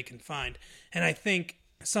information they can find. And I think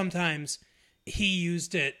sometimes he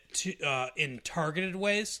used it to in targeted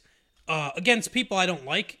ways against people I don't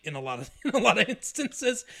like in a lot of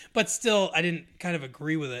instances, but still I didn't kind of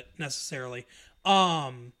agree with it necessarily.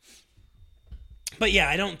 But yeah,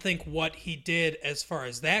 I don't think what he did as far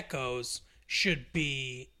as that goes should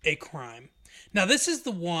be a crime. Now, this is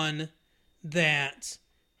the one that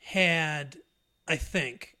had, I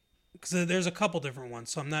think, because there's a couple different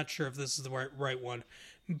ones, so I'm not sure if this is the right one,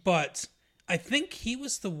 but I think he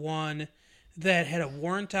was the one that had a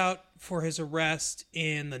warrant out for his arrest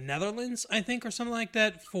in the Netherlands, I think, or something like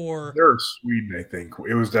that. They're Sweden, I think.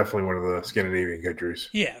 It was definitely one of the Scandinavian countries.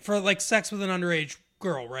 Yeah, for like sex with an underage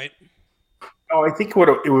girl, right? Oh, I think what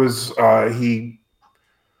it was, he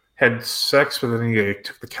had sex, but then he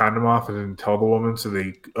took the condom off and didn't tell the woman, so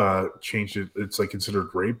they changed it. It's like considered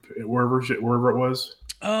rape wherever it was.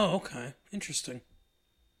 Oh, okay, interesting.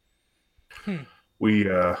 We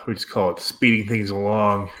just call it speeding things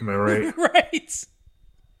along. Am I right? Right.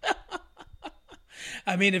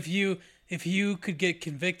 I mean, if you could get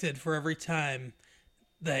convicted for every time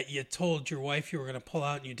that you told your wife you were going to pull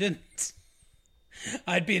out and you didn't,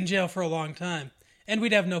 I'd be in jail for a long time, and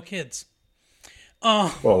we'd have no kids.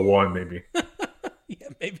 Well, one maybe. Yeah,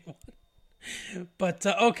 maybe one. But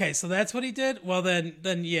okay, so that's what he did. Well, then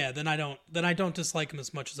I don't dislike him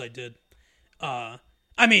as much as I did. I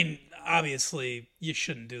mean, obviously, you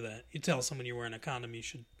shouldn't do that. You tell someone you're wearing a condom, you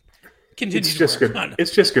should continue to wear a condom.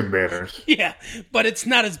 It's just good manners. Yeah, but it's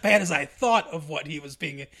not as bad as I thought of what he was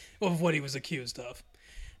accused of.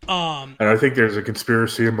 And I think there's a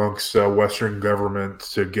conspiracy amongst Western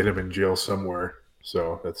governments to get him in jail somewhere.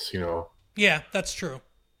 So that's Yeah, that's true.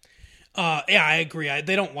 Yeah, I agree.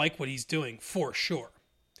 They don't like what he's doing for sure.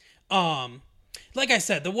 Like I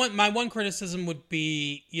said, my one criticism would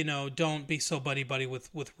be, don't be so buddy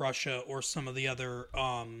with Russia or some of those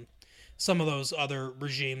other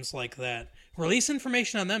regimes like that. Release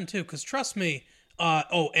information on them too, because trust me.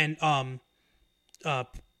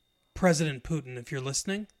 President Putin, if you're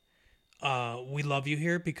listening, we love you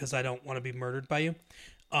here because I don't want to be murdered by you.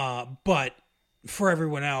 But for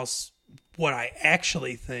everyone else, what I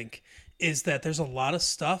actually think is that there's a lot of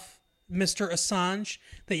stuff, Mr. Assange,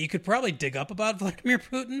 that you could probably dig up about Vladimir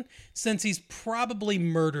Putin, since he's probably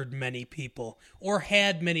murdered many people, or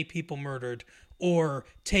had many people murdered, or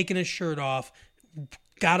taken his shirt off,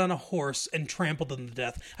 got on a horse, and trampled them to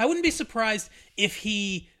death. I wouldn't be surprised if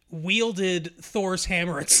he wielded Thor's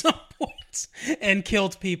hammer at some point and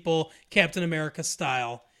killed people Captain America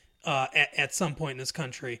style at some point in this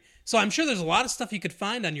country. So I'm sure there's a lot of stuff you could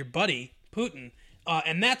find on your buddy Putin,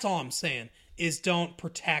 and that's all I'm saying, is don't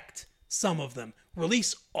protect some of them.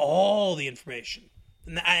 Release all the information.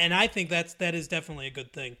 And I think that is definitely a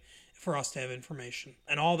good thing for us to have information.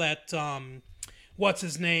 And all that, what's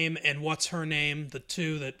his name and what's her name, the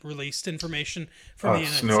two that released information from the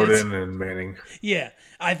United Snowden States. and Manning. Yeah,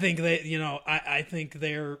 I think I think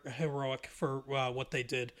they're heroic for what they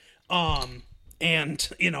did. And,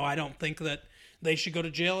 I don't think that they should go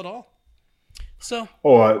to jail at all. So.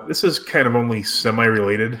 This is kind of only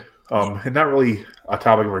semi-related. And not really a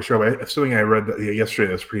topic of our show, but something I read yesterday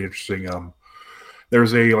that's pretty interesting.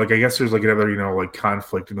 There's there's another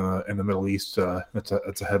conflict in the Middle East. That's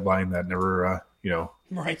a headline that never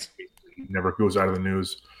right, never goes out of the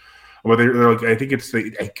news. But they're like, I think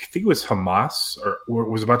it was Hamas or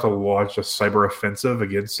was about to launch a cyber offensive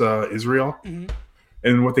against Israel. Mm-hmm.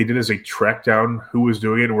 And what they did is they tracked down who was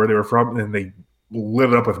doing it and where they were from, and they lit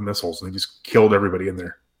it up with missiles and they just killed everybody in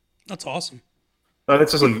there. That's awesome.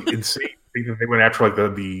 That's just insane. They went after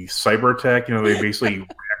the cyber attack. They basically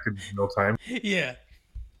reacted in no time. Yeah,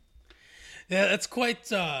 that's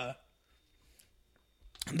quite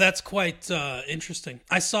That's quite interesting.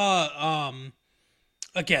 I saw,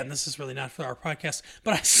 again, this is really not for our podcast,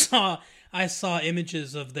 but I saw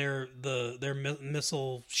images of their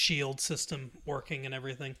missile shield system working and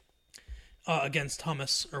everything against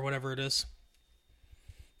Hamas or whatever it is.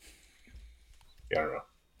 Yeah, I don't know.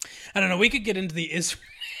 I don't know. We could get into the Israel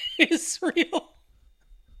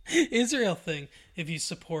thing if you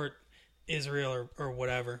support Israel or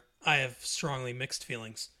whatever. I have strongly mixed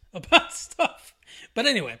feelings about stuff. But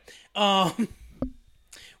anyway, we'll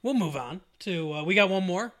move on to we got one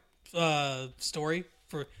more story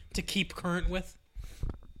to keep current with.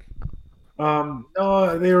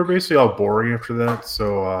 No, they were basically all boring after that.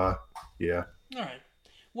 So yeah. All right.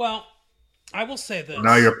 Well, I will say this.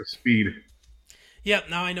 Now you're up to speed.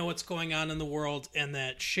 Yep. Now I know what's going on in the world, and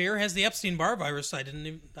that Cher has the Epstein-Barr virus. I didn't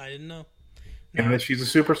know. No. And that she's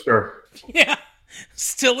a superstar. Yeah.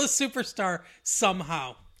 Still a superstar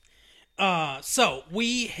somehow. So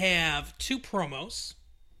we have 2 promos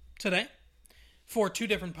today for 2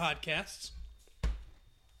 different podcasts.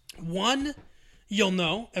 One you'll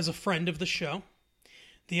know as a friend of the show.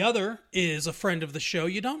 The other is a friend of the show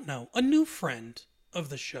you don't know, a new friend of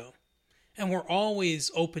the show. And we're always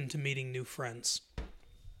open to meeting new friends.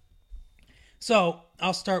 So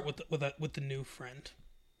I'll start with the new friend.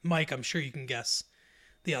 Mike, I'm sure you can guess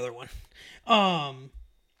the other one.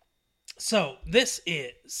 So this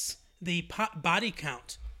is the Body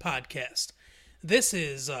Count podcast. This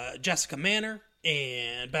is Jessica Manor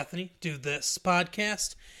and Bethany do this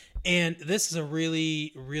podcast, and this is a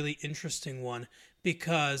really, really interesting one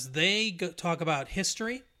because they talk about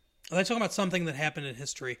history. They talk about something that happened in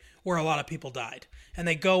history where a lot of people died, and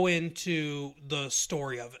they go into the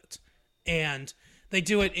story of it, and they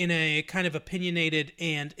do it in a kind of opinionated,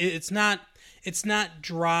 and it's not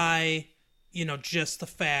dry, just the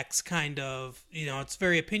facts kind of, it's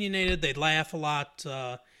very opinionated. They laugh a lot,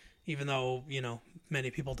 even though, many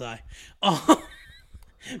people die.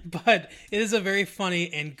 But it is a very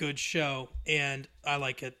funny and good show, and I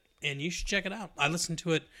like it, and you should check it out. I listen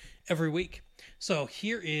to it every week. So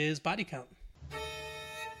here is Body Count.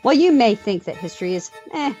 While you may think that history is,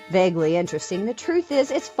 vaguely interesting, the truth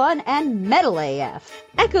is it's fun and metal AF.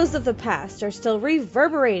 Echoes of the past are still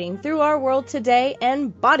reverberating through our world today,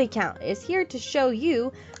 and Body Count is here to show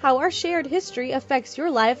you how our shared history affects your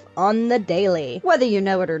life on the daily. Whether you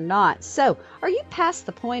know it or not. So, are you past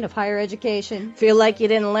the point of higher education? Feel like you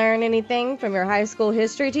didn't learn anything from your high school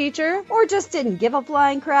history teacher? Or just didn't give a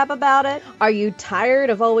flying crap about it? Are you tired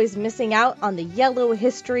of always missing out on the yellow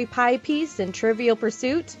history pie piece in Trivial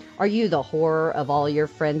Pursuit? Are you the horror of all your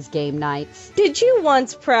friends' game nights? Did you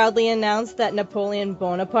once proudly announce that Napoleon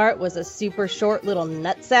Bonaparte was a super short little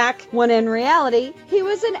nutsack? When in reality, he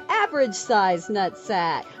was an average-sized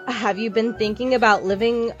nutsack. Have you been thinking about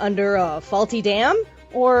living under a faulty dam?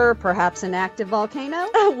 Or perhaps an active volcano?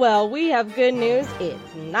 Well, we have good news.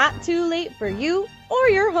 It's not too late for you or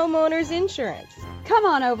your homeowner's insurance. Come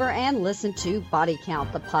on over and listen to Body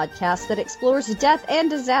Count, the podcast that explores death and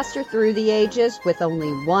disaster through the ages with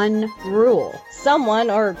only one rule. Someone,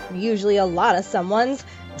 or usually a lot of someones,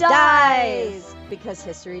 dies! Because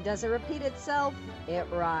history doesn't repeat itself, it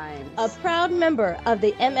rhymes. A proud member of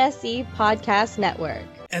the MSE Podcast Network.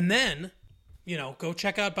 And then, go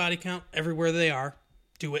check out Body Count everywhere they are.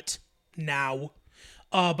 Do it now.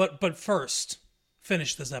 But first,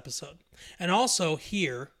 finish this episode. And also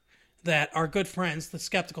hear that our good friends, the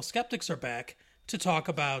Skeptical Skeptics, are back to talk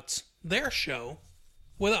about their show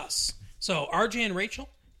with us. So, RJ and Rachel,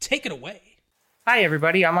 take it away. Hi,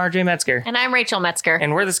 everybody. I'm RJ Metzger. And I'm Rachel Metzger.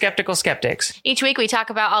 And we're the Skeptical Skeptics. Each week we talk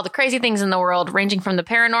about all the crazy things in the world, ranging from the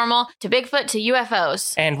paranormal to Bigfoot to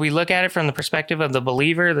UFOs. And we look at it from the perspective of the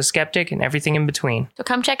believer, the skeptic, and everything in between. So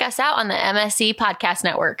come check us out on the MSC Podcast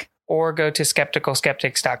Network. Or go to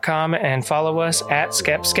skepticalskeptics.com and follow us at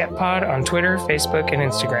SkepSkepPod on Twitter, Facebook, and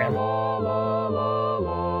Instagram.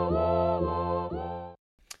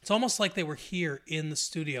 It's almost like they were here in the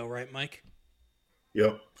studio, right, Mike?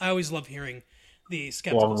 Yep. I always love hearing the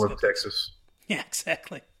Skeptical Along with Skeptics. Texas. Yeah,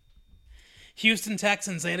 exactly. Houston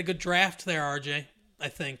Texans, they had a good draft there, RJ. I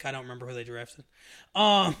think. I don't remember who they drafted.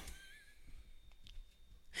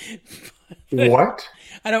 What?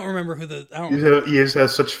 I don't remember who the... He just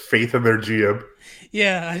has such faith in their GM.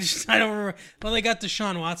 Yeah, I don't remember. Well, they got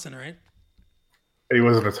Deshaun Watson, right? And he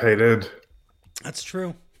wasn't a tight end. That's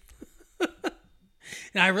true.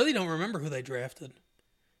 Now, I really don't remember who they drafted,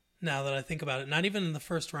 now that I think about it. Not even in the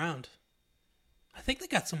first round. I think they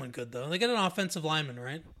got someone good, though. They got an offensive lineman,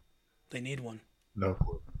 right? They need one. No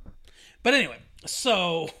clue. But anyway,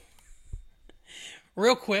 so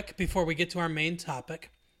real quick before we get to our main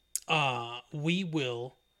topic, we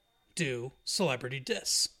will do Celebrity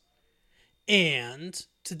Diss. And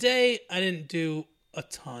today I didn't do a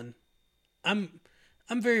ton. I'm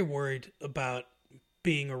very worried about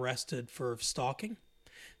being arrested for stalking.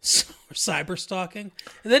 Or cyber stalking.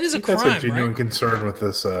 And that is a crime, that's a genuine right? concern with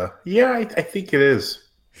this. Yeah, I think it is.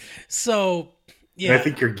 So, yeah. And I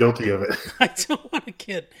think you're guilty of it. I don't want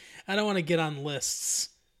to get on lists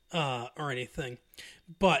or anything.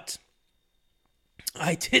 But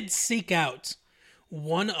I did seek out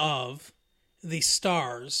one of the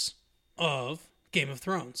stars of Game of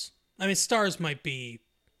Thrones. I mean, stars might be...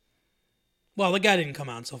 Well, the guy didn't come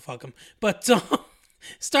on, so fuck him. But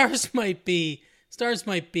stars might be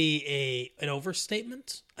an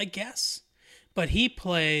overstatement, I guess. But he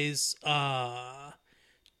plays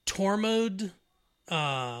Tormund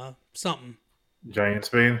something.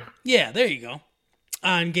 Giantsbane? Yeah, there you go.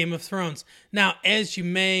 On Game of Thrones. Now, as you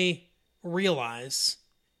may realize,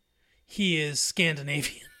 he is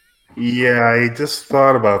Scandinavian. Yeah, I just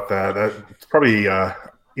thought about that. That's probably,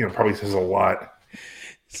 probably says a lot.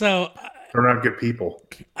 So... They're not good people.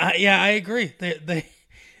 Yeah, I agree. They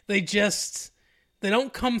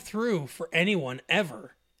don't come through for anyone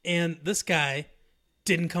ever, and this guy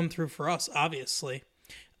didn't come through for us, obviously.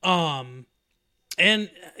 And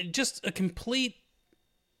just a complete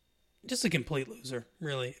loser,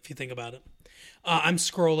 really, if you think about it. I'm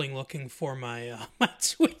scrolling looking for my my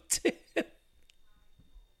tweet.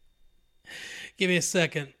 Give me a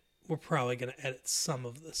second. We're probably gonna edit some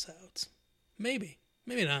of this out. Maybe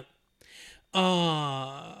not.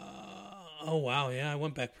 Oh wow, yeah, I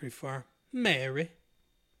went back pretty far. Mary.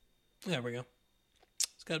 There we go.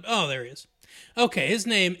 There he is. Okay, his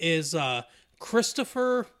name is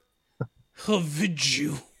Christopher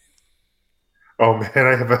Haviju. Oh man,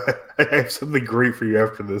 I have something great for you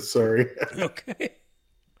after this, sorry. Okay.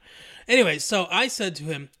 Anyway, so I said to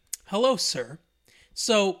him, "Hello, sir.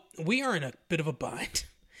 So we are in a bit of a bind.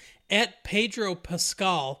 Pedro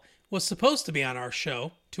Pascal was supposed to be on our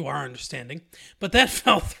show, to our understanding, but that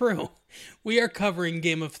fell through. We are covering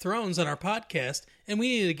Game of Thrones on our podcast, and we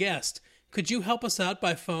need a guest. Could you help us out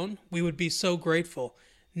by phone? We would be so grateful."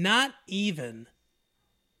 Not even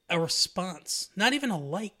a response. Not even a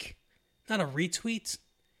like. Not a retweet.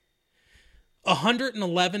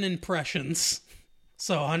 111 impressions.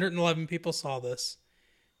 So 111 people saw this.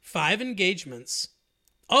 5 engagements,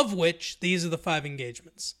 of which these are the 5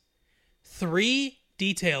 engagements. 3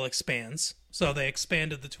 detail expands, so they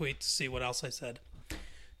expanded the tweet to see what else I said.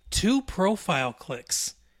 2 profile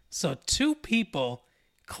clicks, so 2 people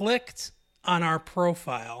clicked on our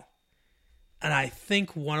profile, and I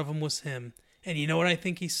think one of them was him. And you know what I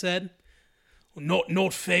think he said? I don't know.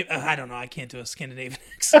 I can't do a Scandinavian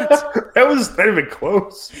accent. That was not even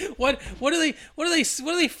close. What do they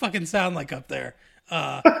fucking sound like up there?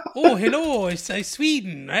 Hello, it's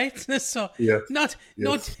Sweden, right? So yes. Not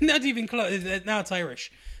even close. Now it's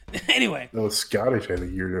Irish. Anyway, that was Scottish. I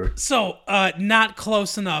think you're doing. So not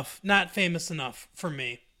close enough, not famous enough for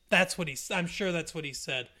me. I'm sure that's what he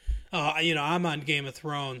said. I'm on Game of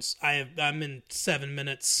Thrones. I'm in 7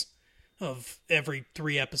 minutes of every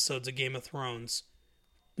 3 episodes of Game of Thrones.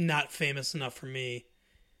 Not famous enough for me.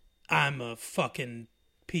 I'm a fucking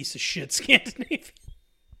piece of shit Scandinavian.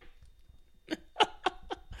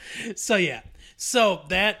 So yeah, so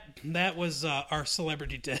that was our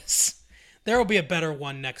Celebrity Diss. There will be a better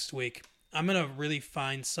one next week. I'm gonna really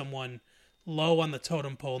find someone low on the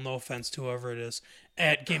totem pole. No offense to whoever it is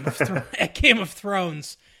at Game of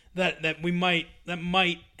Thrones that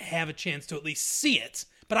might have a chance to at least see it.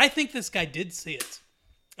 But I think this guy did see it,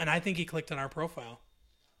 and I think he clicked on our profile.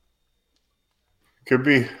 Could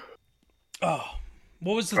be. Oh.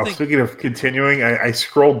 What was the thing? Speaking of continuing, I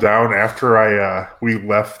scrolled down after we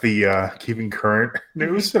left the Keeping Current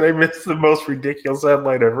news, and I missed the most ridiculous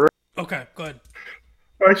headline ever. Okay, go ahead.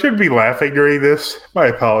 I shouldn't be laughing during this. My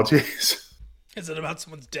apologies. Is it about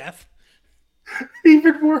someone's death?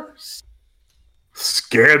 Even worse.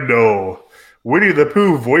 Scandal. Winnie the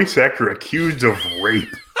Pooh voice actor accused of rape.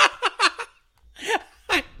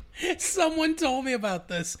 Someone told me about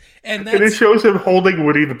this, and it shows him holding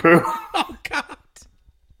Winnie the Pooh. Oh God.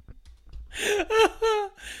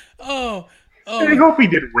 Oh. I hope he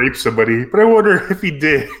didn't rape somebody, but I wonder if he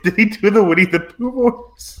did. Did he do the Winnie the Pooh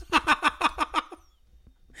voice?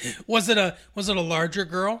 Was it a larger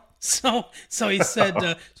girl? So he said,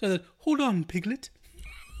 "Hold on, Piglet."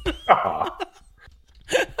 God.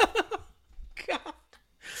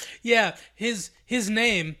 Yeah, his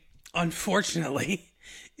name, unfortunately,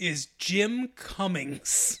 is Jim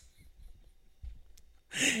Cummings,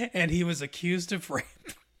 and he was accused of rape.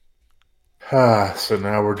 So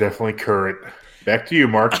now we're definitely current. Back to you,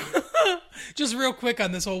 Mark. Just real quick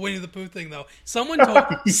on this whole Winnie the Pooh thing, though. Someone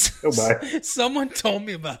told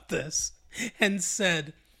me about this and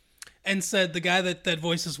said the guy that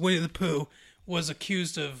voices Winnie the Pooh was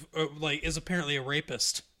accused of, is apparently a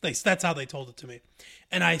rapist. That's how they told it to me.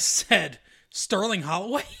 And I said, Sterling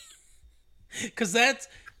Holloway? Because that's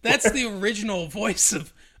the original voice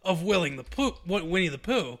of Winnie the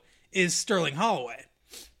Pooh is Sterling Holloway.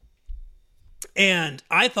 And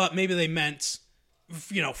I thought maybe they meant,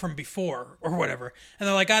 from before or whatever. And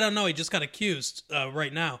they're like, I don't know, he just got accused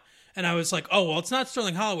right now. And I was like, oh, well, it's not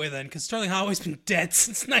Sterling Holloway then, because Sterling Holloway's been dead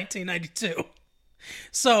since 1992.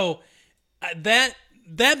 So that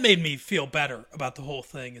made me feel better about the whole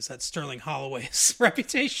thing, is that Sterling Holloway's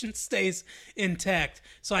reputation stays intact.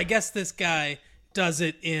 So I guess this guy does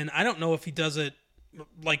it I don't know if he does it,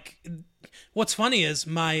 what's funny is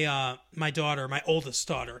my daughter, my oldest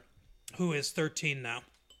daughter, who is 13 now,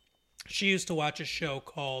 she used to watch a show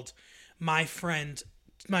called My Friends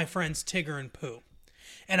Tigger and Pooh.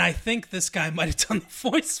 And I think this guy might have done the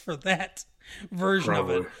voice for that version of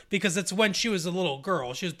it, because it's when she was a little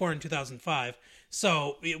girl. She was born in 2005.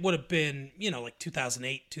 So it would have been,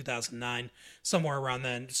 2008, 2009, somewhere around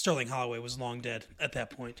then. Sterling Holloway was long dead at that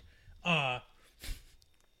point.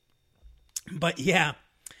 But yeah.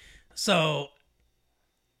 So,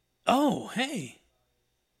 oh, hey.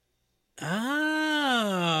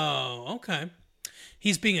 Oh, okay.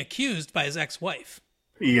 He's being accused by his ex-wife.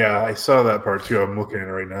 Yeah, I saw that part too. I'm looking at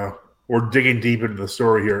it right now. We're digging deep into the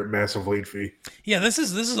story here at Massive Late Fee. Yeah, this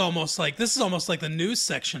is almost like the news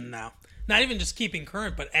section now. Not even just keeping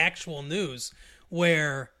current, but actual news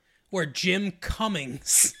where Jim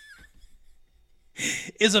Cummings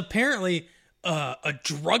is apparently a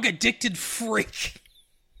drug-addicted freak.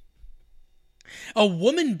 A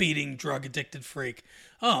woman-beating drug-addicted freak.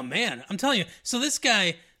 Oh, man. I'm telling you. So this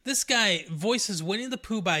guy voices Winnie the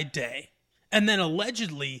Pooh by day, and then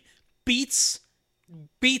allegedly beats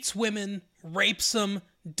women, rapes them,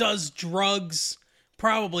 does drugs,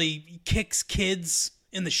 probably kicks kids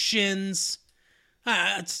in the shins.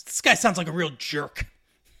 This guy sounds like a real jerk.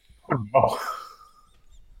 Oh.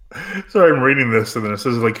 Sorry, I'm reading this, and then it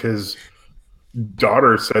says his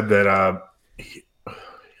daughter said that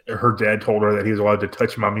her dad told her that he was allowed to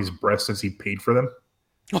touch mommy's breasts since he paid for them.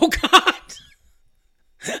 Oh, God.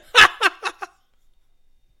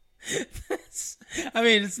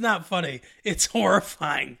 It's not funny. It's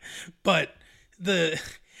horrifying. But there's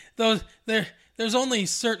only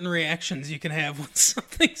certain reactions you can have when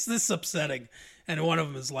something's this upsetting, and one of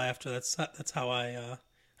them is laughter. That's how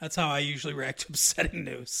I usually react to upsetting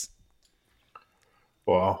news.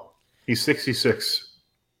 Well, he's 66.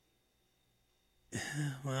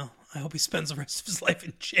 Well, I hope he spends the rest of his life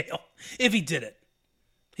in jail. If he did it.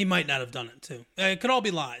 He might not have done it, too. It could all be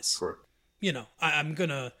lies. Sure. I'm going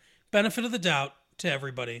to benefit of the doubt to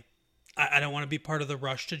everybody. I don't want to be part of the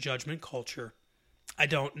rush to judgment culture. I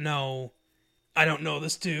don't know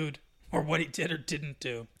this dude or what he did or didn't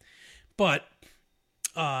do. But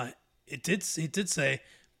he did say,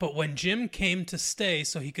 but when Jim came to stay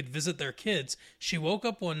so he could visit their kids, she woke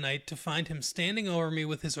up one night to find him standing over me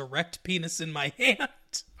with his erect penis in my hand.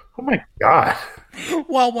 Oh my God.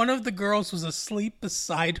 While one of the girls was asleep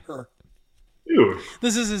beside her. Dude.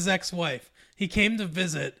 This is his ex-wife. He came to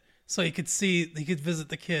visit so he could visit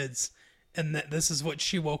the kids, and this is what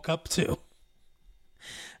she woke up to.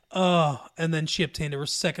 Oh, and then she obtained a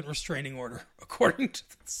second restraining order, according to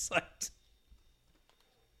the site.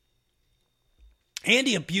 And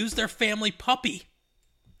he abused their family puppy,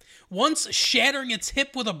 once shattering its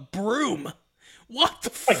hip with a broom. What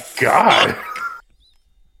the my God.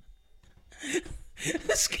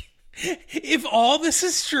 If all this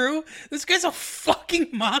is true, this guy's a fucking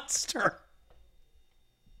monster.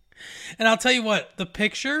 And I'll tell you what, the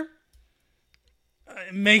picture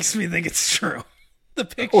makes me think it's true. The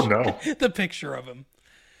picture, oh no, the picture of him.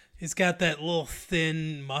 He's got that little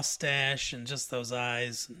thin mustache and just those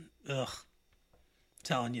eyes. Ugh. I'm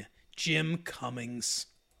telling you, Jim Cummings.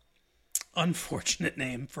 Unfortunate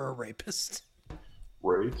name for a rapist.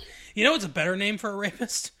 Right. You know what's a better name for a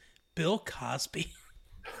rapist? Bill Cosby.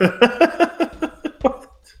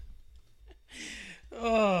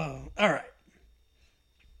 Oh, all right.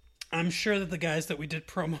 I'm sure that the guys that we did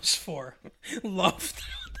promos for loved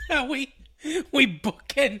how we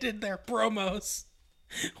bookended their promos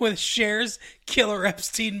with Cher's Killer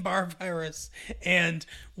Epstein-Barr virus and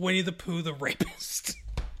Winnie the Pooh the rapist.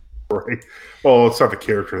 Right. Well, it's not the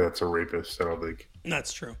character that's a rapist, I don't think.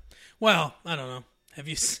 That's true. Well, I don't know. Have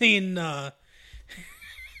you seen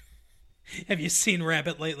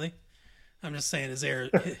Rabbit lately? I'm just saying his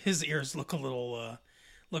ears look a little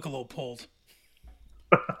pulled.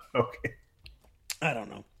 Okay. I don't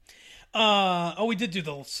know. We did do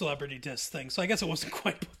the celebrity diss thing, so I guess it wasn't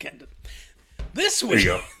quite bookended. This week,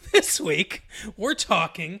 this week, we're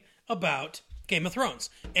talking about Game of Thrones.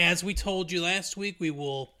 As we told you last week, we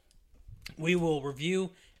will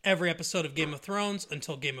review every episode of Game of Thrones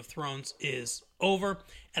until Game of Thrones is over.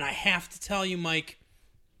 And I have to tell you, Mike,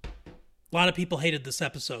 a lot of people hated this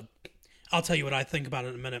episode. I'll tell you what I think about it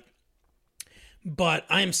in a minute. But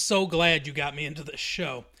I am so glad you got me into this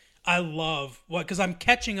show. I love because I'm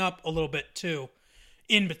catching up a little bit too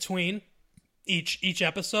in between each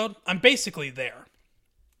episode. I'm basically there.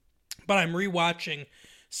 But I'm rewatching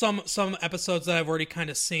some episodes that I've already kind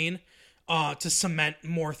of seen to cement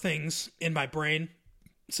more things in my brain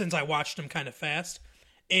since I watched them kind of fast.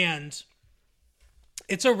 And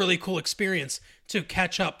it's a really cool experience to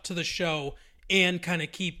catch up to the show and kind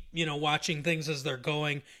of keep, watching things as they're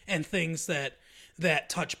going and things that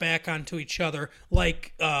touch back onto each other,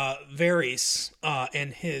 like Varys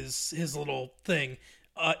and his little thing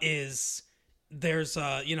is there's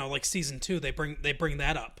like season 2 they bring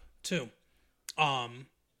that up too,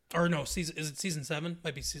 or no, is it season 7?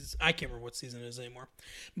 Might be season, I can't remember what season it is anymore.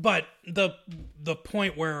 But the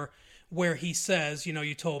point where he says,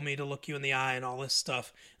 you told me to look you in the eye and all this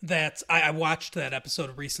stuff, that I watched that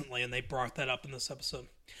episode recently and they brought that up in this episode.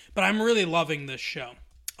 But I'm really loving this show.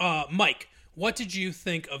 Mike, what did you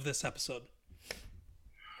think of this episode?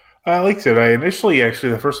 I liked it.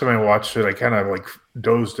 The first time I watched it, I kind of like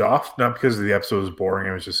dozed off, not because the episode was boring.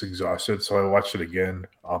 I was just exhausted. So I watched it again.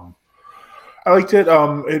 I liked it.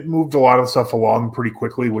 It moved a lot of stuff along pretty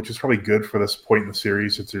quickly, which is probably good for this point in the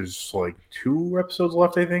series, since there's like 2 episodes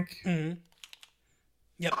left, I think. Mm-hmm.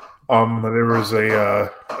 Yep. There was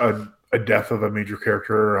a death of a major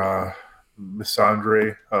character,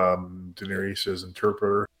 Missandre, Daenerys'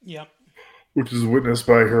 interpreter. Yep. Which is witnessed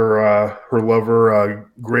by her lover,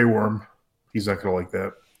 Grey Worm. He's not going to like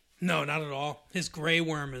that. No, not at all. His Grey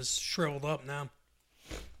Worm is shriveled up now.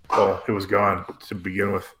 Well, it was gone to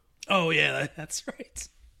begin with. Oh, yeah, that's right.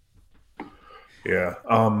 Yeah.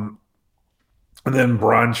 And then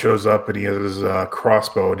Bronn shows up, and he has his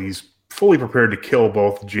crossbow, and he's fully prepared to kill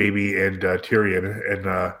both Jaime and Tyrion.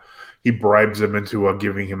 And he bribes them into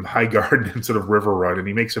giving him High Guard instead of River Run. And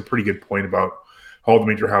he makes a pretty good point about all the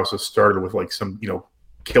major houses started with like some,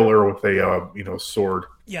 killer with a, sword.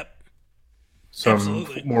 Yep. Some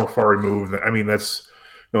Absolutely. more far removed. I mean, that's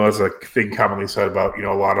a thing commonly said about,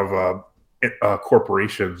 a lot of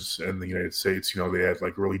corporations in the United States. They had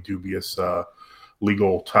like really dubious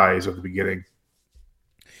legal ties at the beginning.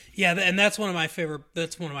 Yeah, and that's one of my favorite.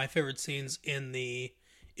 That's one of my favorite scenes in the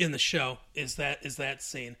show. Is that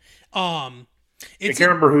scene? I can't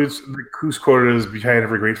remember who's quoted as behind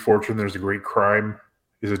every great fortune there's a great crime.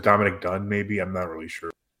 Is it Dominic Dunn? Maybe, I'm not really sure.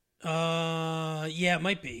 Yeah, it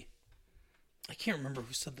might be. I can't remember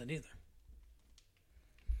who said that either.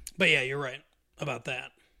 But yeah, you're right about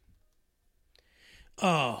that.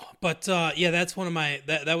 Oh, but yeah, that's one of my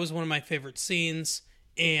that was one of my favorite scenes,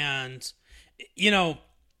 and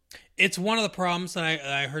it's one of the problems that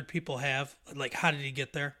I heard people have. Like, how did he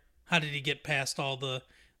get there? How did he get past all the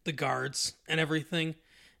guards and everything?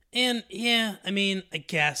 And yeah, I mean, I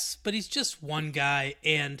guess, but he's just one guy,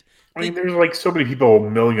 and there's like so many people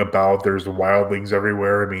milling about. There's wildlings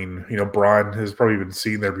everywhere. I mean, Bronn has probably been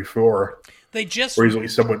seen there before. They just or he's at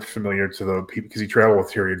least somewhat familiar to the people because he traveled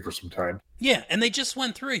with Tyrion for some time. Yeah, and they just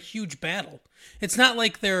went through a huge battle. It's not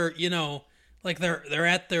like they're like they're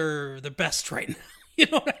at their best right now. You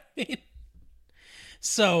know what I mean?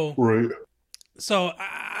 So right. So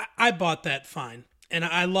I bought that fine. And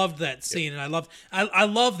I loved that scene, and I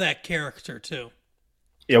love that character too.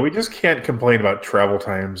 Yeah, we just can't complain about travel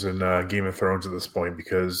times in Game of Thrones at this point,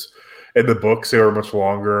 because in the books they were much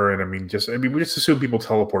longer, and we just assume people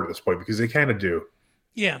teleport at this point because they kind of do.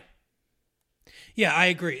 Yeah, I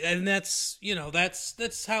agree, and that's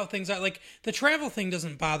that's how things are. Like, the travel thing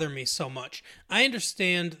doesn't bother me so much. I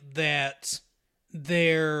understand that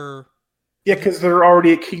they're. Yeah, because they're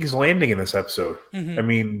already at King's Landing in this episode.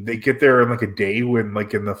 Mm-hmm. They get there in like a day when,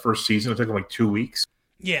 like, in the first season, it took them like 2 weeks.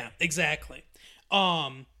 Yeah, exactly.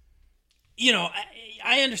 I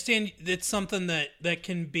understand it's something that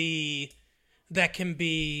can be you can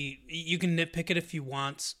nitpick it if you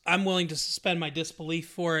want. I'm willing to suspend my disbelief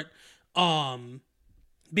for it.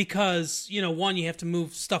 Because, one, you have to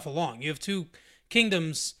move stuff along. You have 2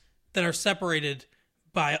 kingdoms that are separated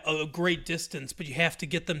by a great distance, but you have to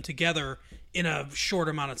get them together in a short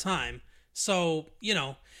amount of time. So,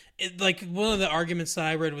 like, one of the arguments that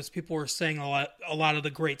I read was people were saying a lot of the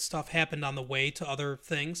great stuff happened on the way to other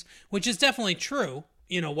things, which is definitely true,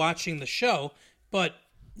 watching the show, but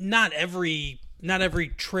not every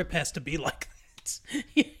trip has to be like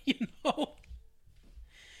you know.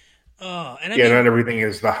 And I Yeah, mean, not everything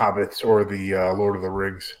is the Hobbits or the Lord of the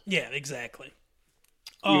Rings. yeah, exactly.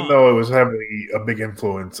 Even though it was heavily a big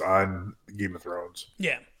influence on Game of Thrones.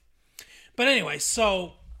 Yeah. But anyway,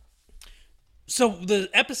 so the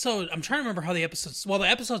episode, I'm trying to remember how the episode, well, the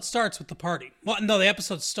episode starts with the party. Well, no, the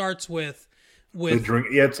episode starts with The drink,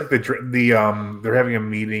 yeah, it's like they're having a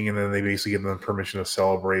meeting, and then they basically give them permission to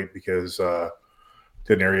celebrate because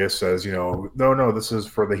Daenerys says, no, this is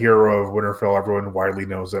for the hero of Winterfell. Everyone widely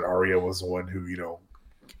knows that Arya was the one who,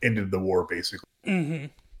 ended the war, basically. Mm-hmm.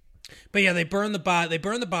 But yeah, they burn the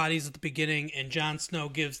bodies at the beginning, and Jon Snow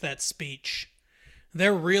gives that speech.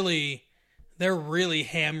 They're really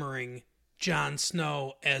hammering Jon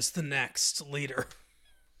Snow as the next leader.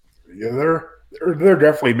 Yeah, they're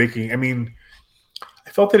definitely making. I mean, I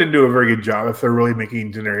felt they didn't do a very good job. If they're really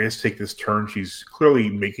making Daenerys take this turn, she's clearly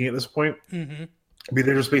making it at this point. Mm-hmm. I mean,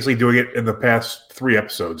 they're just basically doing it in the past 3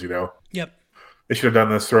 episodes. Yep. They should have done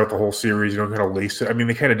this throughout the whole series. Kind of lace it. I mean,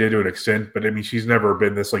 they kind of did to an extent, but I mean, she's never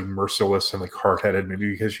been this like merciless and like hard-headed.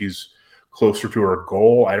 Maybe because she's closer to her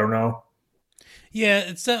goal. I don't know.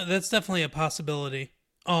 Yeah, that's definitely a possibility.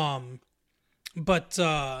 But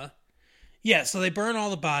yeah, so they burn all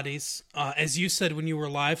the bodies, as you said when you were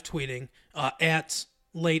live tweeting at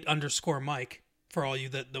late_Mike for all you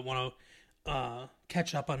that want to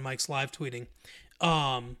catch up on Mike's live tweeting.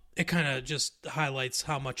 It kind of just highlights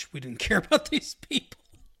how much we didn't care about these people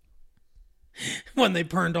when they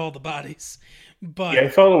burned all the bodies. But yeah, I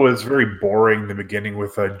felt it was very boring in the beginning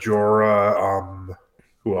with Jorah.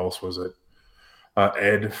 Who else was it?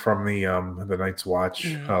 Ed from the Night's Watch,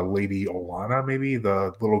 Lady Olenna, maybe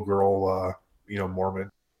the little girl,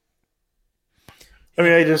 Mormon. I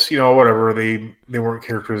mean, I just whatever they weren't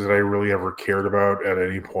characters that I really ever cared about at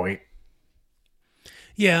any point.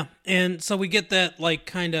 Yeah, and so we get that like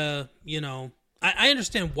kind of I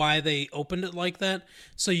understand why they opened it like that,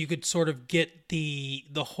 so you could sort of get the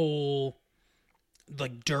whole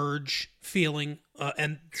like dirge feeling,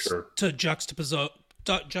 and Sure. to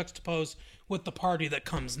juxtapose with the party that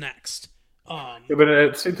comes next. Yeah, but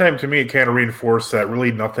at the same time, to me, it kind of reinforced that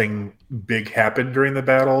really nothing big happened during the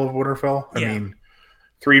Battle of Winterfell. I mean,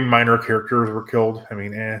 3 minor characters were killed. I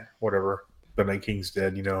mean, whatever. The Night King's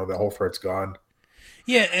dead. The whole threat's gone.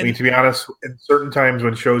 Yeah, and I mean, to be honest, in certain times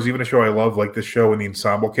when shows, even a show I love like this show, when the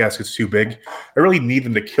ensemble cast gets too big, I really need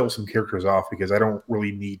them to kill some characters off because I don't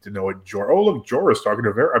really need to know what Jorah. Oh, look, Jorah's talking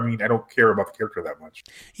to Vera. I mean, I don't care about the character that much.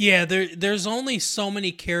 Yeah, there's only so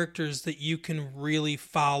many characters that you can really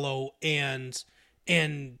follow and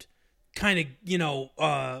kind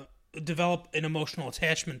of develop an emotional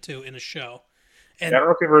attachment to in a show. And I don't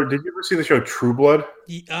know if did you ever see the show True Blood?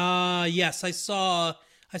 Yes, I saw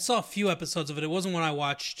a few episodes of it. It wasn't one I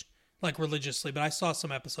watched like religiously, but I saw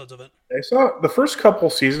some episodes of it. I saw the first couple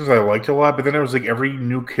seasons. I liked it a lot, but then it was like every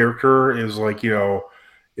new character is like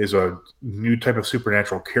is a new type of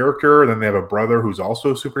supernatural character. Then they have a brother who's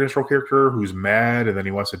also a supernatural character who's mad, and then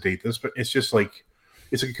he wants to date this. But it's just like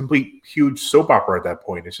it's a complete huge soap opera at that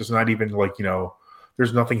point. It's just not even like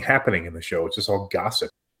there's nothing happening in the show. It's just all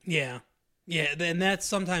gossip. Yeah, and that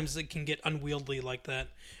sometimes it can get unwieldy like that.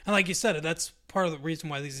 And like you said, that's part of the reason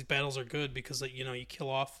why these battles are good, because you kill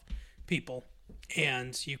off people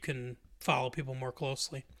and you can follow people more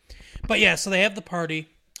closely. But yeah, so they have the party.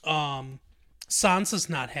 Sansa's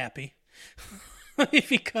not happy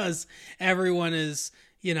because everyone is,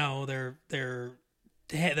 they're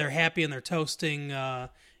happy and they're toasting,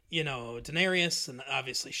 Daenerys, and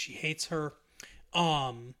obviously she hates her.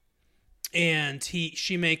 And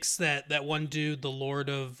she makes that one dude, the Lord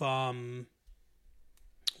of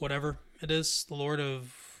whatever it is, the Lord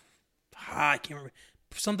of I can't remember,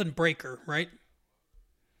 something Breaker, right?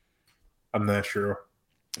 I'm not sure.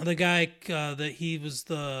 The guy that he was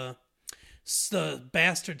the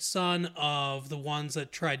bastard son of the ones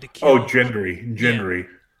that tried to kill. Oh, Gendry.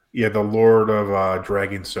 Yeah, the Lord of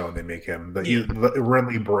Dragonstone. They make him the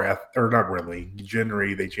Renly or not Renly.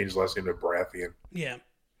 Gendry. They changed the last name to Baratheon.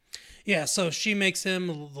 Yeah, so she makes him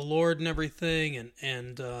the Lord and everything,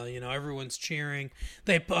 and everyone's cheering.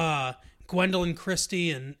 They Gwendolyn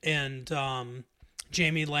Christie and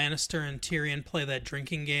Jaime Lannister and Tyrion play that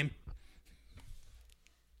drinking game.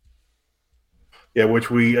 Yeah, which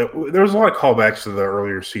there was a lot of callbacks to the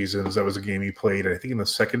earlier seasons. That was a game he played, I think, in the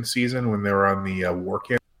second season when they were on the war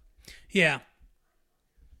camp. Yeah,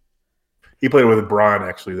 he played with Bronn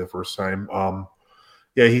actually the first time.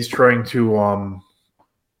 Yeah, he's trying to.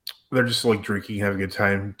 They're just like drinking, having a good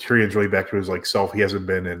time. Tyrion's really back to his like self. He hasn't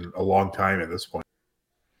been in a long time at this point.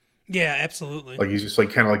 Yeah, absolutely. Like he's just like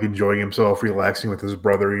kind of like enjoying himself, relaxing with his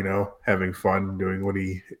brother, having fun, doing what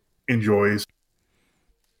he enjoys.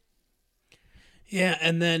 Yeah,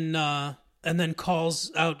 and then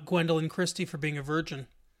calls out Gwendolyn Christie for being a virgin,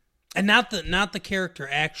 and not the character,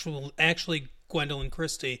 actually Gwendolyn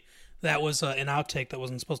Christie. That was an outtake that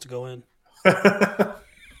wasn't supposed to go in.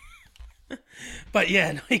 But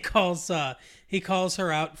yeah, no, he calls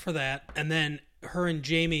her out for that, and then her and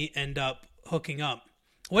Jamie end up hooking up.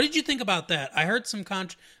 What did you think about that? I heard some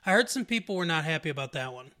people were not happy about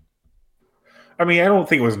that one. I mean, I don't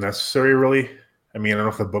think it was necessary, really. I mean, I don't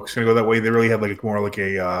know if the book's going to go that way. They really had like more like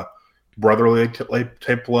a brotherly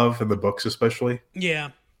type love in the books, especially. Yeah.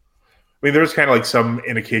 I mean, there's kind of like some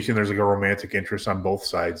indication there's like a romantic interest on both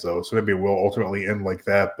sides, though. So maybe it will ultimately end like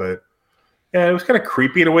that. But yeah, it was kind of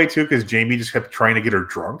creepy in a way, too, because Jamie just kept trying to get her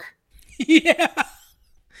drunk. Yeah.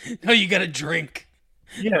 No, you got to drink.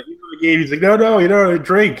 Yeah, he's like, no, you don't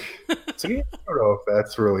drink. It's like, I don't know if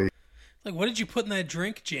that's really... Like, what did you put in that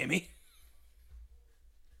drink, Jamie?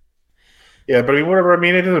 Yeah, but I mean, whatever. I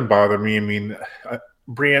mean, it doesn't bother me. I mean,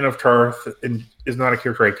 Brienne of Tarth is not a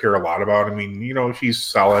character I care a lot about. I mean, you know, she's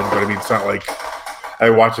solid, but I mean, it's not like I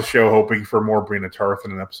watch a show hoping for more Brienne of Tarth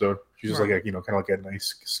in an episode. She's just like a, you know, kind of like a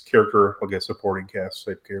nice character, like a supporting cast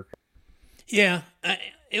type character. Yeah,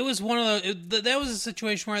 it was one of the. That was a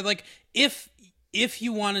situation where, like, if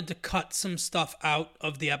you wanted to cut some stuff out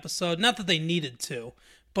of the episode, not that they needed to,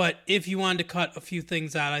 but if you wanted to cut a few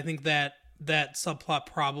things out, I think that subplot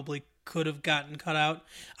probably could have gotten cut out.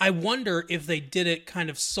 I wonder if they did it kind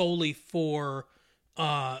of solely for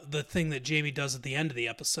the thing that Jamie does at the end of the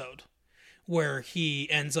episode, where he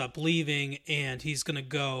ends up leaving and he's going to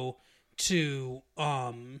go to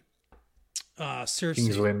Cersei.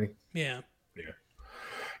 King's Landing. Yeah.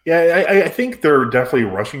 Yeah, I think they're definitely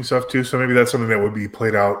rushing stuff too, so maybe that's something that would be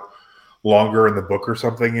played out longer in the book or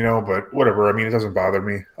something, you know, but whatever. I mean, it doesn't bother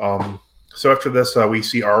me. So after this, we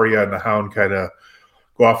see Arya and the Hound kind of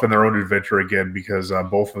go off on their own adventure again because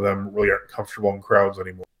both of them really aren't comfortable in crowds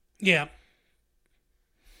anymore. Yeah.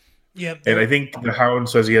 Yeah. And I think the Hound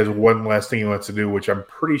says he has one last thing he wants to do, which I'm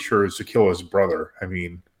pretty sure is to kill his brother. I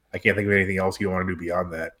mean, I can't think of anything else he want to do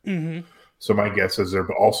beyond that. Mm-hmm. So my guess is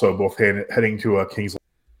they're also both heading to King's Landing.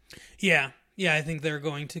 Yeah, I think they're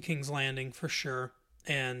going to King's Landing for sure.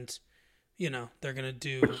 And, you know, they're going to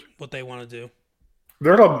do what they want to do.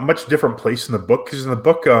 They're at a much different place in the book, because in the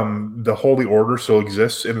book, the Holy Order still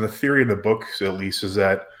exists. And the theory in the books, at least, is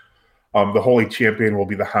that the Holy Champion will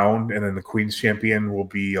be the Hound, and then the Queen's Champion will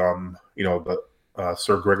be, you know, the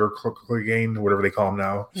Sir Gregor Clegane, whatever they call him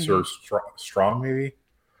now. Mm-hmm. Sir Strong, maybe?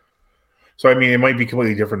 So, I mean, it might be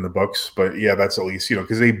completely different in the books, but yeah, that's at least, you know,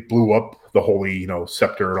 because they blew up the Holy, you know,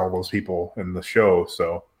 Scepter and all those people in the show.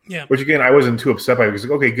 So, yeah. Which, again, I wasn't too upset by it because,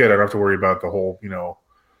 like, okay, good. I don't have to worry about the whole, you know,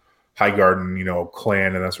 Highgarden, you know,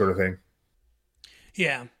 clan and that sort of thing.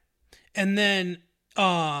 Yeah. And then,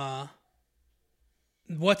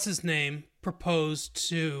 what's his name proposed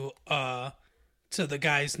to the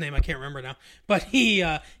guy's name, I can't remember now, but he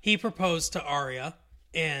proposed to Arya.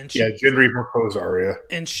 And Gendry proposed Arya,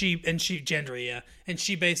 and she Gendry, yeah, and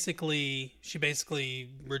she basically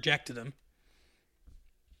rejected him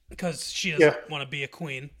because she doesn't want to be a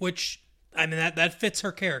queen. Which, I mean, that fits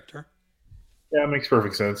her character. Yeah, it makes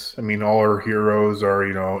perfect sense. I mean, all her heroes are,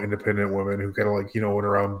 you know, independent women who kind of like, you know, went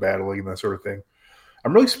around battling and that sort of thing.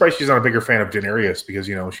 I'm really surprised she's not a bigger fan of Daenerys because,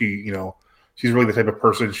 you know, she's really the type of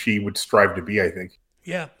person she would strive to be, I think.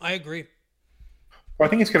 Yeah, I agree. Well, I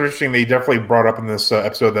think it's kind of interesting. They definitely brought up in this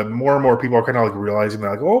episode that more and more people are kind of like realizing that,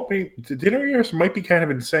 like, oh, Daenerys might be kind of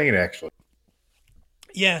insane, actually.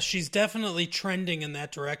 Yeah, she's definitely trending in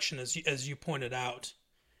that direction, as you pointed out.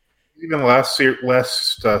 Even last season,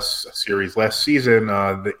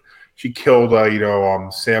 she killed,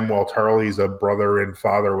 Samwell Tarly's brother and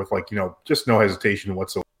father with, like, you know, just no hesitation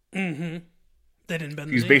whatsoever. Mm-hmm. They didn't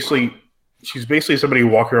bend. She's basically somebody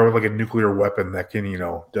walking around with like a nuclear weapon that can, you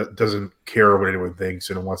know, doesn't care what anyone thinks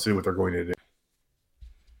and wants to do what they're going to do.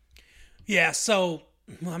 Yeah, so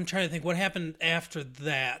I'm trying to think what happened after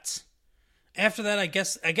that. After that, I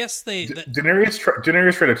guess Daenerys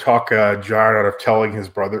tried to talk Jon out of telling his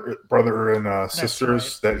brother and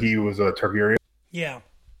sisters that he was a Targaryen. Yeah.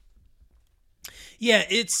 Yeah,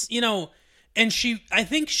 it's, you know, and I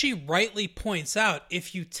think she rightly points out,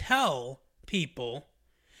 if you tell people,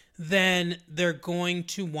 then they're going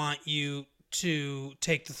to want you to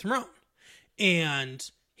take the throne. And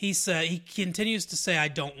he continues to say, I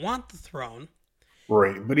don't want the throne.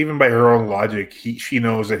 Right. But even by her own logic, she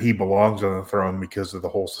knows that he belongs on the throne because of the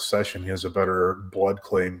whole succession. He has a better blood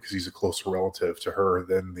claim because he's a closer relative to her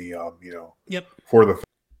than the, Yep. For the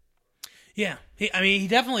Yeah. He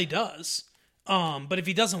definitely does. But if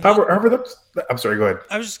he doesn't I'm sorry, go ahead.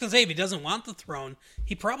 I was just going to say, if he doesn't want the throne,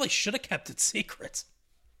 he probably should have kept it secret.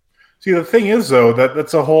 See, the thing is, though,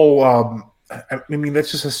 that's a whole. I mean,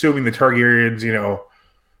 that's just assuming the Targaryens,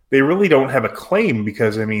 they really don't have a claim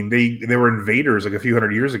because, I mean, they were invaders like a few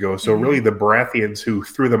hundred years ago. So really, the Baratheons who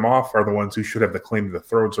threw them off are the ones who should have the claim to the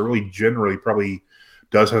throne. So really, generally, probably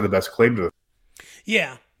does have the best claim to the.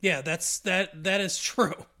 Yeah, that is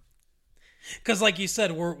true. Because, like you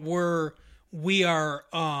said, we're going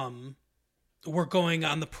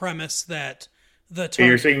on the premise that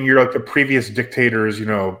you're saying you're like the previous dictators,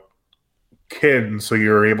 kin, so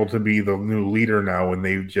you're able to be the new leader now, and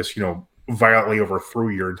they just violently overthrew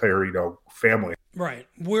your entire family, right?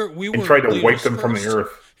 We were tried to wipe them first. from the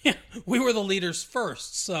earth. Yeah, we were the leaders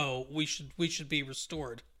first, so we should be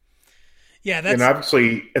restored. Yeah, and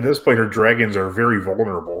obviously at this point, our dragons are very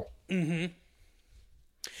vulnerable. Mm-hmm.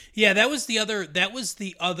 Yeah, that was the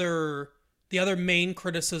other main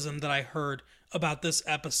criticism that I heard about this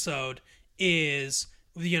episode is,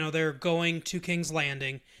 they're going to King's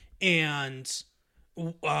Landing and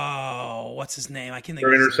what's his name? I can't think.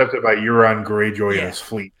 They're intercepted by Euron Greyjoy and his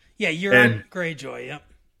fleet. Yeah, Euron Greyjoy. Yep.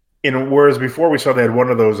 And whereas before we saw they had one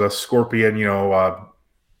of those scorpion,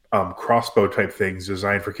 crossbow type things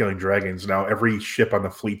designed for killing dragons. Now every ship on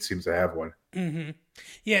the fleet seems to have one. Mm-hmm.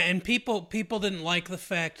 Yeah, and people didn't like the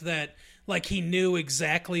fact that he knew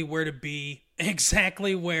exactly where to be,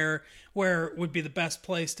 exactly where would be the best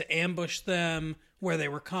place to ambush them, where they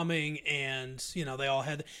were coming, and they all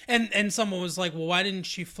had. And someone was like, "Well, why didn't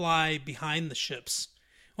she fly behind the ships?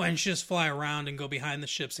 Why didn't she just fly around and go behind the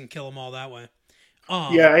ships and kill them all that way?"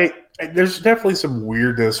 There's definitely some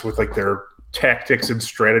weirdness with their tactics and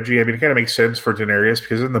strategy. I mean, it kind of makes sense for Daenerys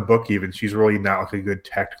because in the book, even she's really not a good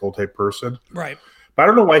tactical type person, right? But I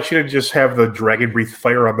don't know why she didn't just have the dragon breathe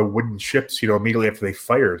fire on the wooden ships, immediately after they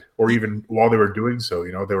fired, or even while they were doing so.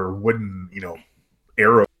 They were wooden,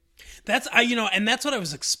 arrows. That's and that's what I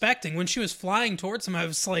was expecting when she was flying towards him. I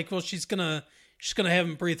was like, well, she's gonna have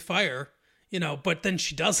him breathe fire, but then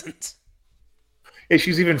she doesn't. Yeah,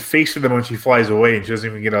 she's even facing them when she flies away, and she doesn't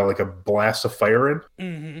even get a blast of fire in.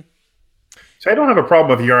 Mm-hmm. So I don't have a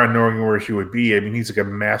problem with Euron knowing where she would be. I mean, he's like a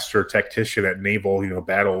master tactician at naval,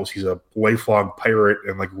 battles. He's a lifelong pirate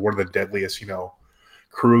and one of the deadliest,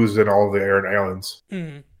 crews in all of the Aran Islands.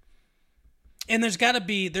 Mm-hmm. And there's got to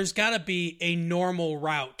be a normal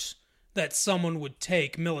route that someone would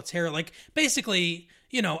take militarily. Basically,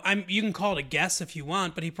 you can call it a guess if you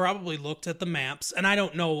want, but he probably looked at the maps, and I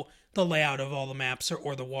don't know the layout of all the maps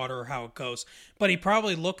or the water or how it goes, but he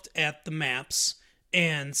probably looked at the maps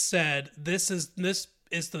and said, this is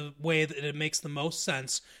the way that it makes the most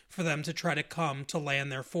sense for them to try to come to land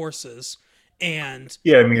their forces. And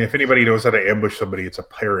yeah, I mean, if anybody knows how to ambush somebody, it's a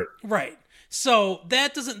pirate. Right. So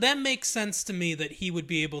that makes sense to me that he would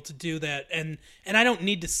be able to do that, and I don't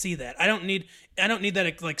need to see that. I don't need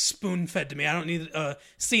that spoon fed to me. I don't need a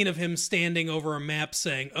scene of him standing over a map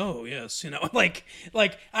saying, "Oh yes,"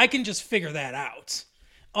 I can just figure that out.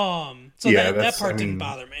 That part didn't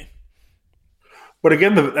bother me. But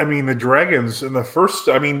again, the dragons in the first,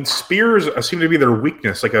 spears seem to be their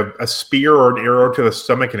weakness. Like a spear or an arrow to the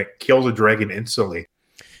stomach, and it kills a dragon instantly.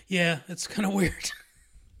 Yeah, it's kind of weird.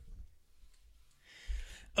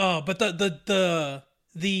 But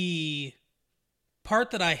the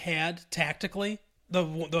part that I had tactically, the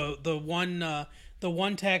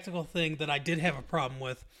one tactical thing that I did have a problem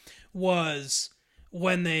with was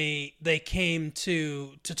when they came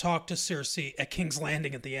to talk to Cersei at King's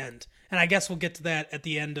Landing at the end. And I guess we'll get to that at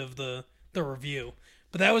the end of the review.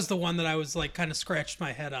 But that was the one that I was kind of scratched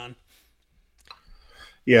my head on.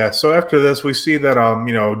 Yeah, so after this, we see that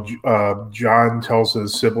Jon tells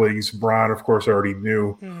his siblings, Bronn, of course, already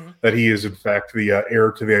knew that he is, in fact, the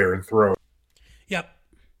heir to the Iron Throne. Yep.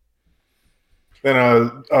 Then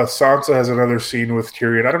Sansa has another scene with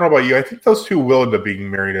Tyrion. I don't know about you. I think those two will end up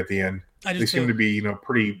being married at the end. They seem to be,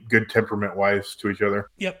 pretty good temperament-wise to each other.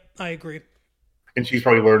 Yep, I agree. And she's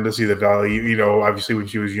probably learned to see the value. Obviously when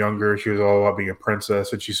she was younger, she was all about being a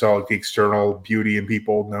princess, and she saw the external beauty in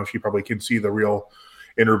people. Now she probably can see the real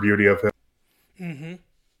inner beauty of him. Mm-hmm.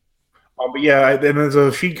 But yeah, and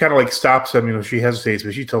so she kind of stops him. She hesitates,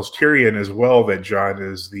 but she tells Tyrion as well that Jon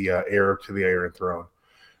is the heir to the Iron Throne,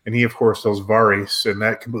 and he of course tells Varys, and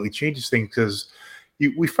that completely changes things because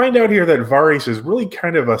we find out here that Varys is really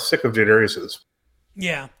kind of sick of Daenerys's.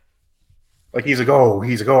 Yeah. He's like,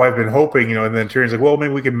 I've been hoping, and then Tyrion's like, well,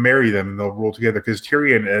 maybe we can marry them and they'll rule together, because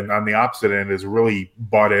Tyrion, and on the opposite end, is really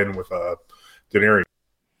bought in with Daenerys.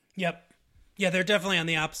 Yep. Yeah, they're definitely on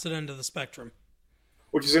the opposite end of the spectrum.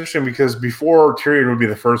 Which is interesting because before, Tyrion would be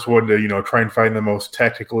the first one to, try and find the most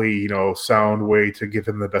tactically, sound way to give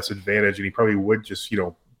him the best advantage, and he probably would just,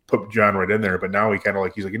 put Jon right in there. But now he kind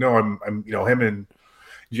of he's like, I'm him and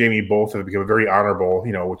Jaime both have become very honorable,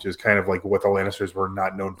 which is kind of like what the Lannisters were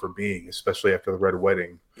not known for being, especially after the Red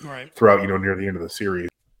Wedding. Right. Throughout, near the end of the series.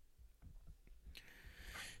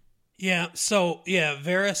 Yeah. So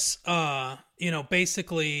Varys,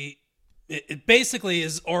 basically, it basically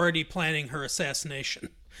is already planning her assassination.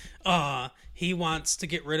 He wants to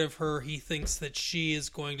get rid of her. He thinks that she is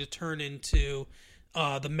going to turn into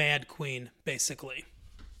the Mad Queen, basically.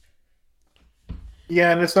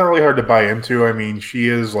 Yeah, and it's not really hard to buy into. I mean, she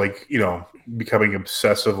is like, becoming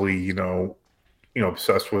obsessively,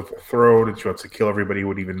 obsessed with the throne, and she wants to kill everybody who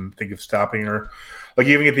would even think of stopping her. Like,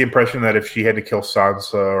 you even get the impression that if she had to kill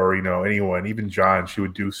Sansa or, anyone, even Jon, she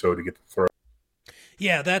would do so to get the throne.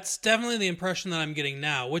 Yeah, that's definitely the impression that I'm getting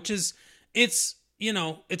now, which is, it's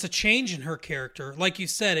a change in her character. Like you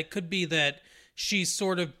said, it could be that she's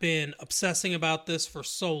sort of been obsessing about this for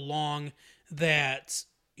so long that,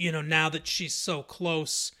 now that she's so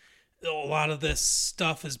close, a lot of this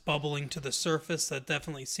stuff is bubbling to the surface. That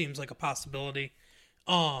definitely seems like a possibility.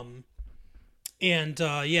 So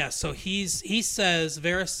Varys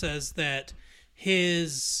says that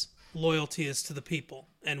his loyalty is to the people,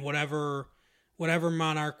 and whatever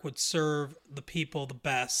monarch would serve the people the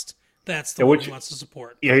best, that's the one he wants to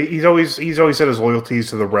support. Yeah, he's always said his loyalties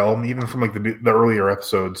to the realm, even from like the earlier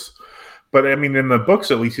episodes. But I mean, in the books,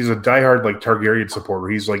 at least, he's a diehard like Targaryen supporter.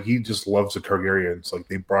 He's like, he just loves the Targaryens. Like,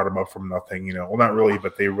 they brought him up from nothing, Well, not really,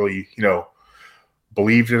 but they really,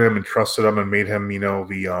 believed in him and trusted him and made him,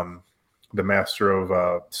 the master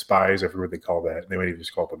of spies. I forget what they call that. They might even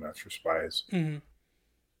just call it the master of spies. Mm-hmm.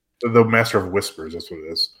 The master of whispers. That's what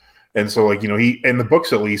it is. And so, like, he, in the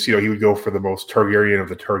books at least, he would go for the most Targaryen of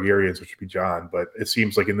the Targaryens, which would be Jon. But it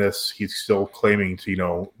seems like in this, he's still claiming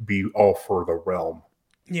to, be all for the realm.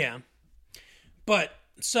 Yeah. But,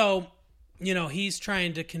 so, he's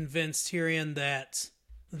trying to convince Tyrion that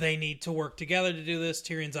they need to work together to do this.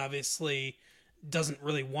 Tyrion's obviously doesn't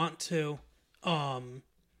really want to. Sansa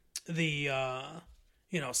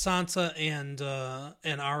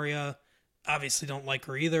and Arya obviously don't like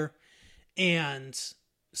her either. And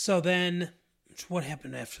so then, what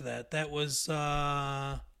happened after that? That was,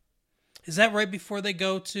 is that right before they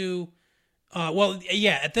go to,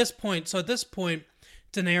 at this point,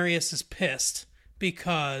 Daenerys is pissed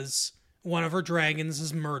because one of her dragons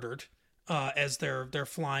is murdered as they're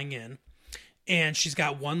flying in, and she's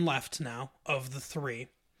got one left now of the three,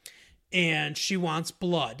 and she wants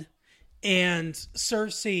blood. And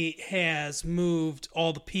Cersei has moved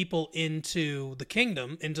all the people into the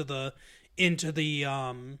kingdom, into the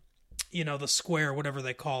the square, whatever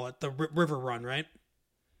they call it, the river run, right?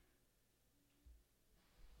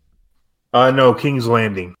 No, King's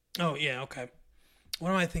Landing. Oh yeah, okay. What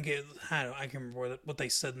am I thinking? I can't remember what they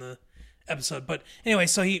said in the episode, but anyway,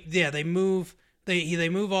 so they move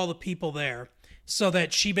all the people there, so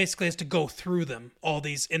that she basically has to go through them, all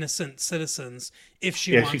these innocent citizens, if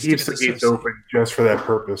she wants to get to Cersei. She keeps the gates open just for that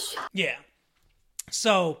purpose. Yeah.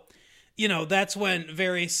 So, that's when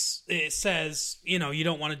Varys says, you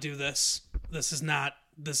don't want to do this. This is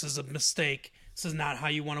a mistake. This is not how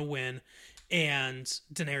you want to win. And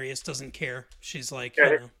Daenerys doesn't care. She's like,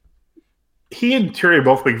 He and Tyrion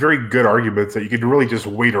both make very good arguments that you could really just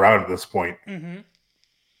wait her out at this point. Mm-hmm.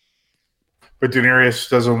 But Daenerys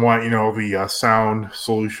doesn't want, the sound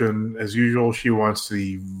solution as usual. She wants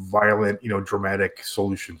the violent, dramatic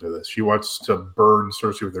solution to this. She wants to burn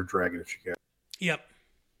Cersei with her dragon if she can. Yep.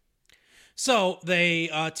 So they,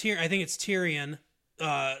 I think it's Tyrion,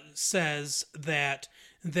 says that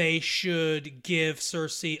they should give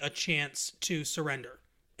Cersei a chance to surrender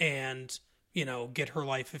and, get her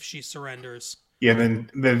life if she surrenders. Yeah,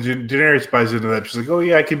 and then Daenerys buys into that. She's like, oh,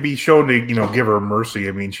 yeah, I can be shown to, give her mercy.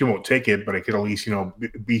 I mean, she won't take it, but I can at least,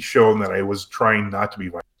 be shown that I was trying not to be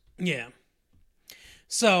violent. Yeah.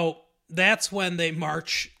 So that's when they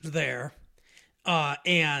march there.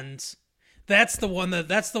 And that's the one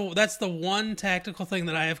tactical thing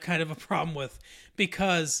that I have kind of a problem with,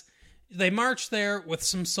 because they march there with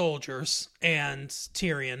some soldiers and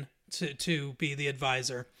Tyrion to be the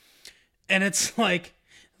advisor. And it's like,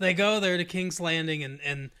 they go there to King's Landing,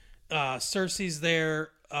 and Cersei's there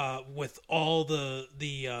with all the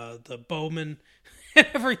bowmen and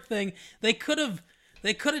everything. They could have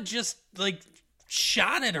just like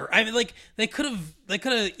shot at her. I mean, like they could have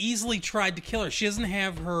easily tried to kill her. She doesn't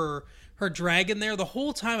have her dragon there. The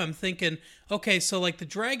whole time I'm thinking, okay, so like the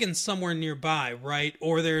dragon's somewhere nearby, right?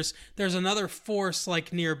 Or there's another force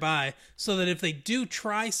like nearby, so that if they do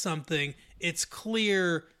try something, it's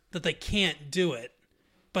clear that they can't do it.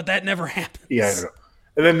 But that never happens. Yeah, I know.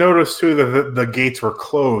 And then notice, too, that the gates were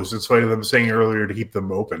closed in spite of them saying earlier to keep them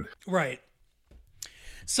open. Right.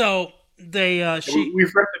 So We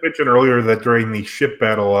forgot to mention earlier that during the ship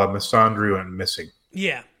battle, Missandei went missing.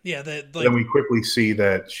 Yeah. Then we quickly see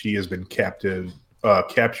that she has been captured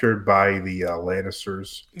by the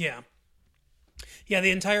Lannisters. Yeah. Yeah,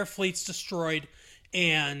 the entire fleet's destroyed,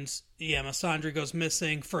 and Missandei goes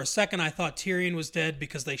missing. For a second, I thought Tyrion was dead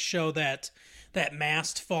because they show that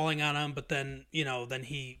mast falling on him, but then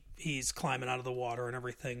he's climbing out of the water and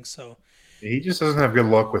everything. So he just doesn't have good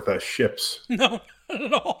luck with ships. No, not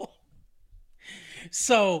at all.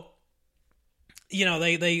 So,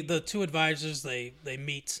 the two advisors they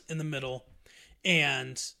meet in the middle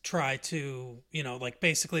and try to,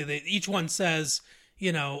 basically each one says,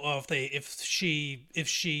 if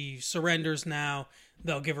she surrenders now,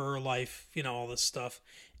 they'll give her life, all this stuff.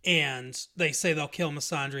 And they say they'll kill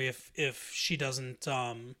Missandei if she doesn't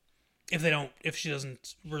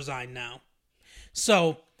resign now.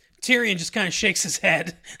 So Tyrion just kind of shakes his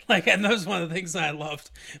head, and that was one of the things I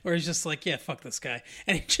loved, where he's just like, yeah, fuck this guy.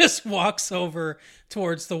 And he just walks over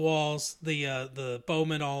towards the walls. The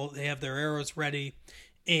bowmen they have their arrows ready,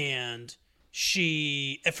 and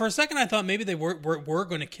for a second I thought maybe they were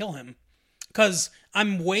going to kill him, because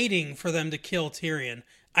I'm waiting for them to kill Tyrion.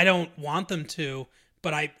 I don't want them to,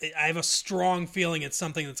 but I have a strong feeling it's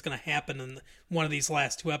something that's going to happen in one of these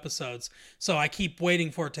last two episodes. So I keep waiting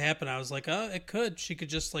for it to happen. I was like, oh, it could. She could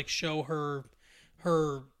just show her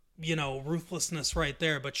ruthlessness right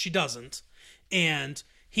there, but she doesn't. And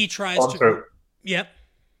he tries to. Yep.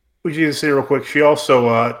 We should say real quick. She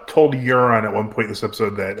also told Euron at one point in this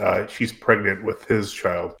episode that she's pregnant with his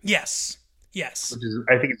child. Yes. Which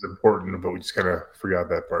I think it's important, but we just kind of forgot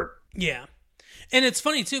that part. Yeah. And it's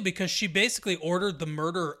funny, too, because she basically ordered the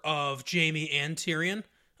murder of Jaime and Tyrion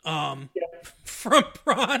from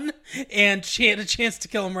Bronn, and she had a chance to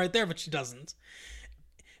kill him right there, but she doesn't.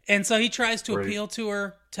 And so he tries to appeal to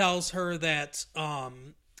her, tells her that,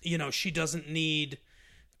 she doesn't need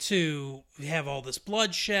to have all this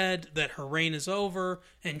bloodshed, that her reign is over,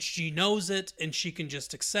 and she knows it, and she can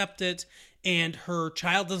just accept it, and her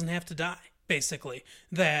child doesn't have to die. Basically,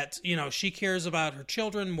 that, she cares about her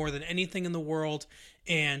children more than anything in the world,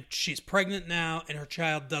 and she's pregnant now, and her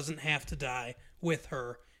child doesn't have to die with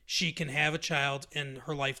her. She can have a child, and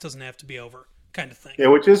her life doesn't have to be over, kind of thing. Yeah,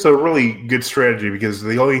 which is a really good strategy, because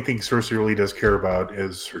the only thing Cersei really does care about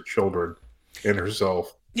is her children and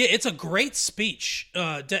herself. Yeah, it's a great speech,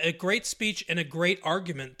 and a great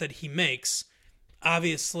argument that he makes.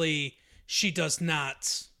 Obviously, she does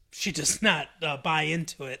not buy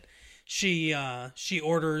into it. She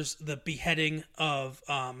orders the beheading of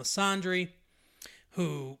Missandei,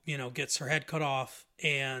 who, gets her head cut off,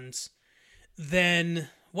 and then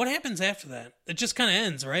what happens after that? It just kind of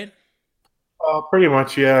ends, right? Pretty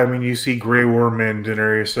much, yeah. I mean, you see Grey Worm and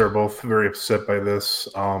Daenerys are both very upset by this,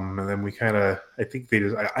 and then we kind of, I think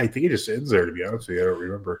it just ends there, to be honest with you. I don't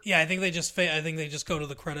remember. Yeah, I think they just go to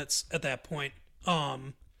the credits at that point.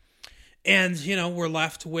 And, we're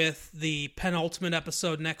left with the penultimate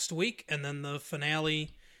episode next week, and then the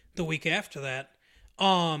finale the week after that.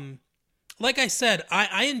 Like I said,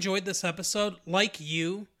 I enjoyed this episode. Like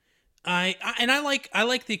you, I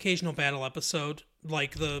like the occasional battle episode.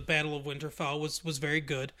 Like the Battle of Winterfell was very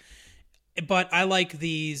good. But I like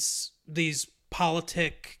these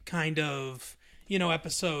politic kind of,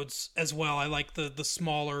 episodes as well. I like the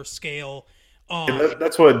smaller scale.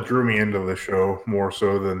 That's what drew me into the show more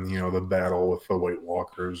so than the battle with the White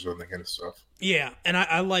Walkers and that kind of stuff. Yeah, and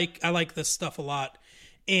I like this stuff a lot,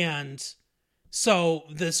 and so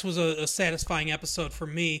this was a satisfying episode for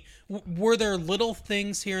me. Were there little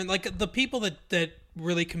things here, and like the people that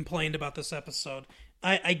really complained about this episode,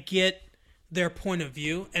 I get their point of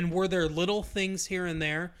view, and were there little things here and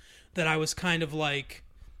there that I was kind of like,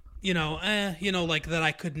 like that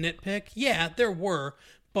I could nitpick? Yeah, there were,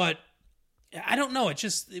 but I don't know. It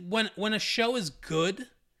just when a show is good,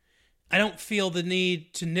 I don't feel the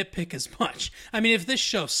need to nitpick as much. I mean, if this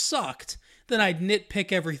show sucked, then I'd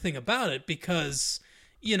nitpick everything about it because,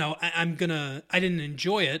 I didn't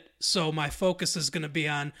enjoy it, so my focus is gonna be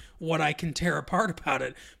on what I can tear apart about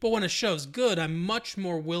it. But when a show's good, I'm much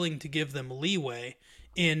more willing to give them leeway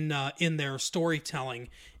in their storytelling.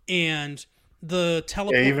 And the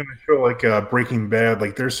even a show like Breaking Bad,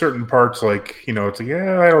 like there's certain parts like it's like,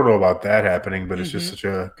 yeah, I don't know about that happening, but it's just such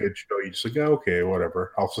a good show. You just like, oh, okay,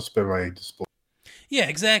 whatever. I'll suspend my disbelief. Yeah,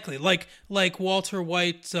 exactly. Like Walter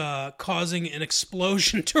White causing an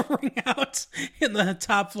explosion to ring out in the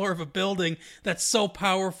top floor of a building that's so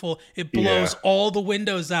powerful it blows all the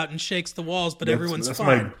windows out and shakes the walls, but everyone's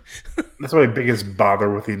fine. That's my biggest bother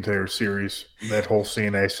with the entire series. That whole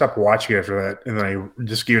scene. I stopped watching after that, and then I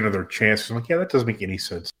just gave another chance. I'm like, yeah, that doesn't make any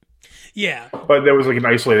sense. Yeah. But that was like an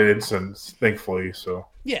isolated instance, thankfully. So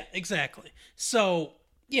Yeah, exactly. So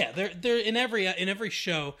yeah, there in every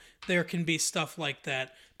show there can be stuff like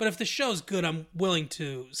that. But if the show's good, I'm willing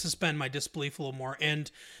to suspend my disbelief a little more. And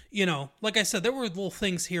like I said, there were little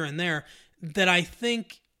things here and there that I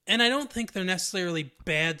think, and I don't think they're necessarily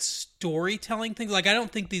bad storytelling things. Like I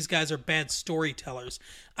don't think these guys are bad storytellers.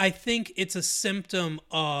 I think it's a symptom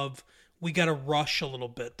of we got to rush a little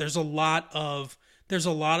bit. There's a lot of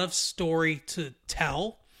story to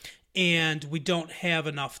tell, and we don't have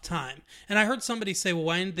enough time. And I heard somebody say, well,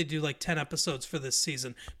 why didn't they do like 10 episodes for this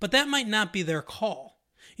season? But that might not be their call.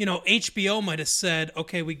 HBO might have said,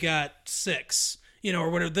 okay, we got 6, or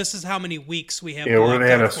whatever. This is how many weeks we have. Yeah, where they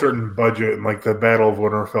had a certain budget, and like the Battle of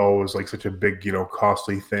Winterfell was like such a big,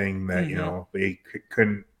 costly thing that, they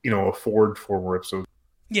couldn't, afford 4 more episodes.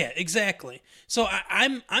 Yeah, exactly. So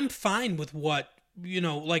I'm fine with what,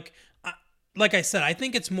 like I said, I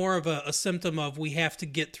think it's more of a symptom of we have to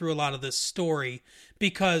get through a lot of this story,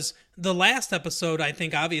 because the last episode, I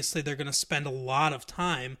think obviously they're going to spend a lot of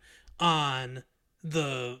time on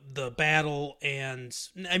the battle, and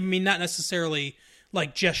I mean not necessarily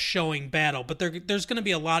like just showing battle, but there's going to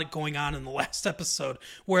be a lot going on in the last episode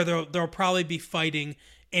where there'll probably be fighting.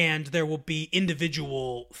 And there will be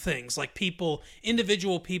individual things, like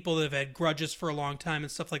individual people that have had grudges for a long time and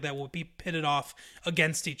stuff like that will be pitted off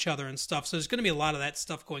against each other and stuff. So there's going to be a lot of that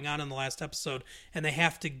stuff going on in the last episode, and they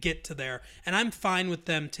have to get to there. And I'm fine with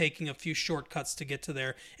them taking a few shortcuts to get to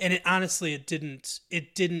there. And honestly, it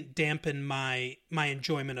didn't dampen my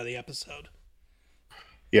enjoyment of the episode.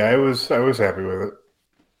 Yeah, I was happy with it.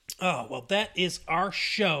 Oh, well, that is our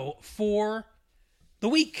show for the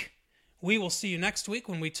week. We will see you next week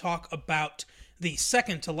when we talk about the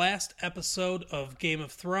second to last episode of Game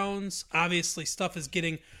of Thrones. Obviously, stuff is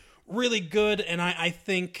getting really good, and I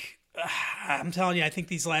think, I'm telling you, I think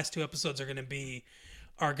these last 2 episodes are going to be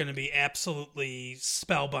absolutely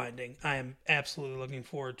spellbinding. I am absolutely looking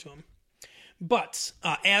forward to them. But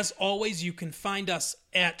as always, you can find us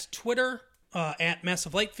at Twitter at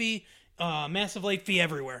Massive Late Fee, Massive Late Fee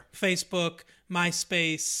everywhere: Facebook,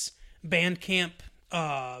 MySpace, Bandcamp.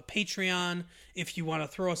 Patreon. If you want to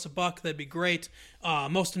throw us a buck, that'd be great.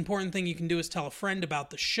 Most important thing you can do is tell a friend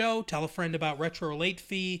about the show. Tell a friend about Retro Late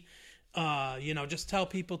Fee. Just tell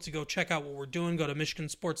people to go check out what we're doing. Go to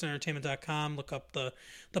MichiganSportsEntertainment.com. Look up the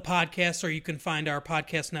podcast, or you can find our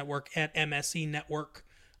podcast network at MSE Network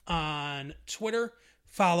on Twitter.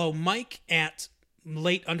 Follow Mike at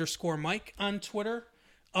late_Mike on Twitter.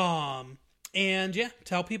 And yeah,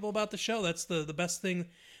 tell people about the show. That's the best thing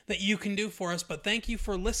that you can do for us. But thank you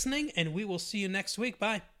for listening, and we will see you next week.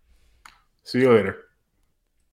 Bye. See you later.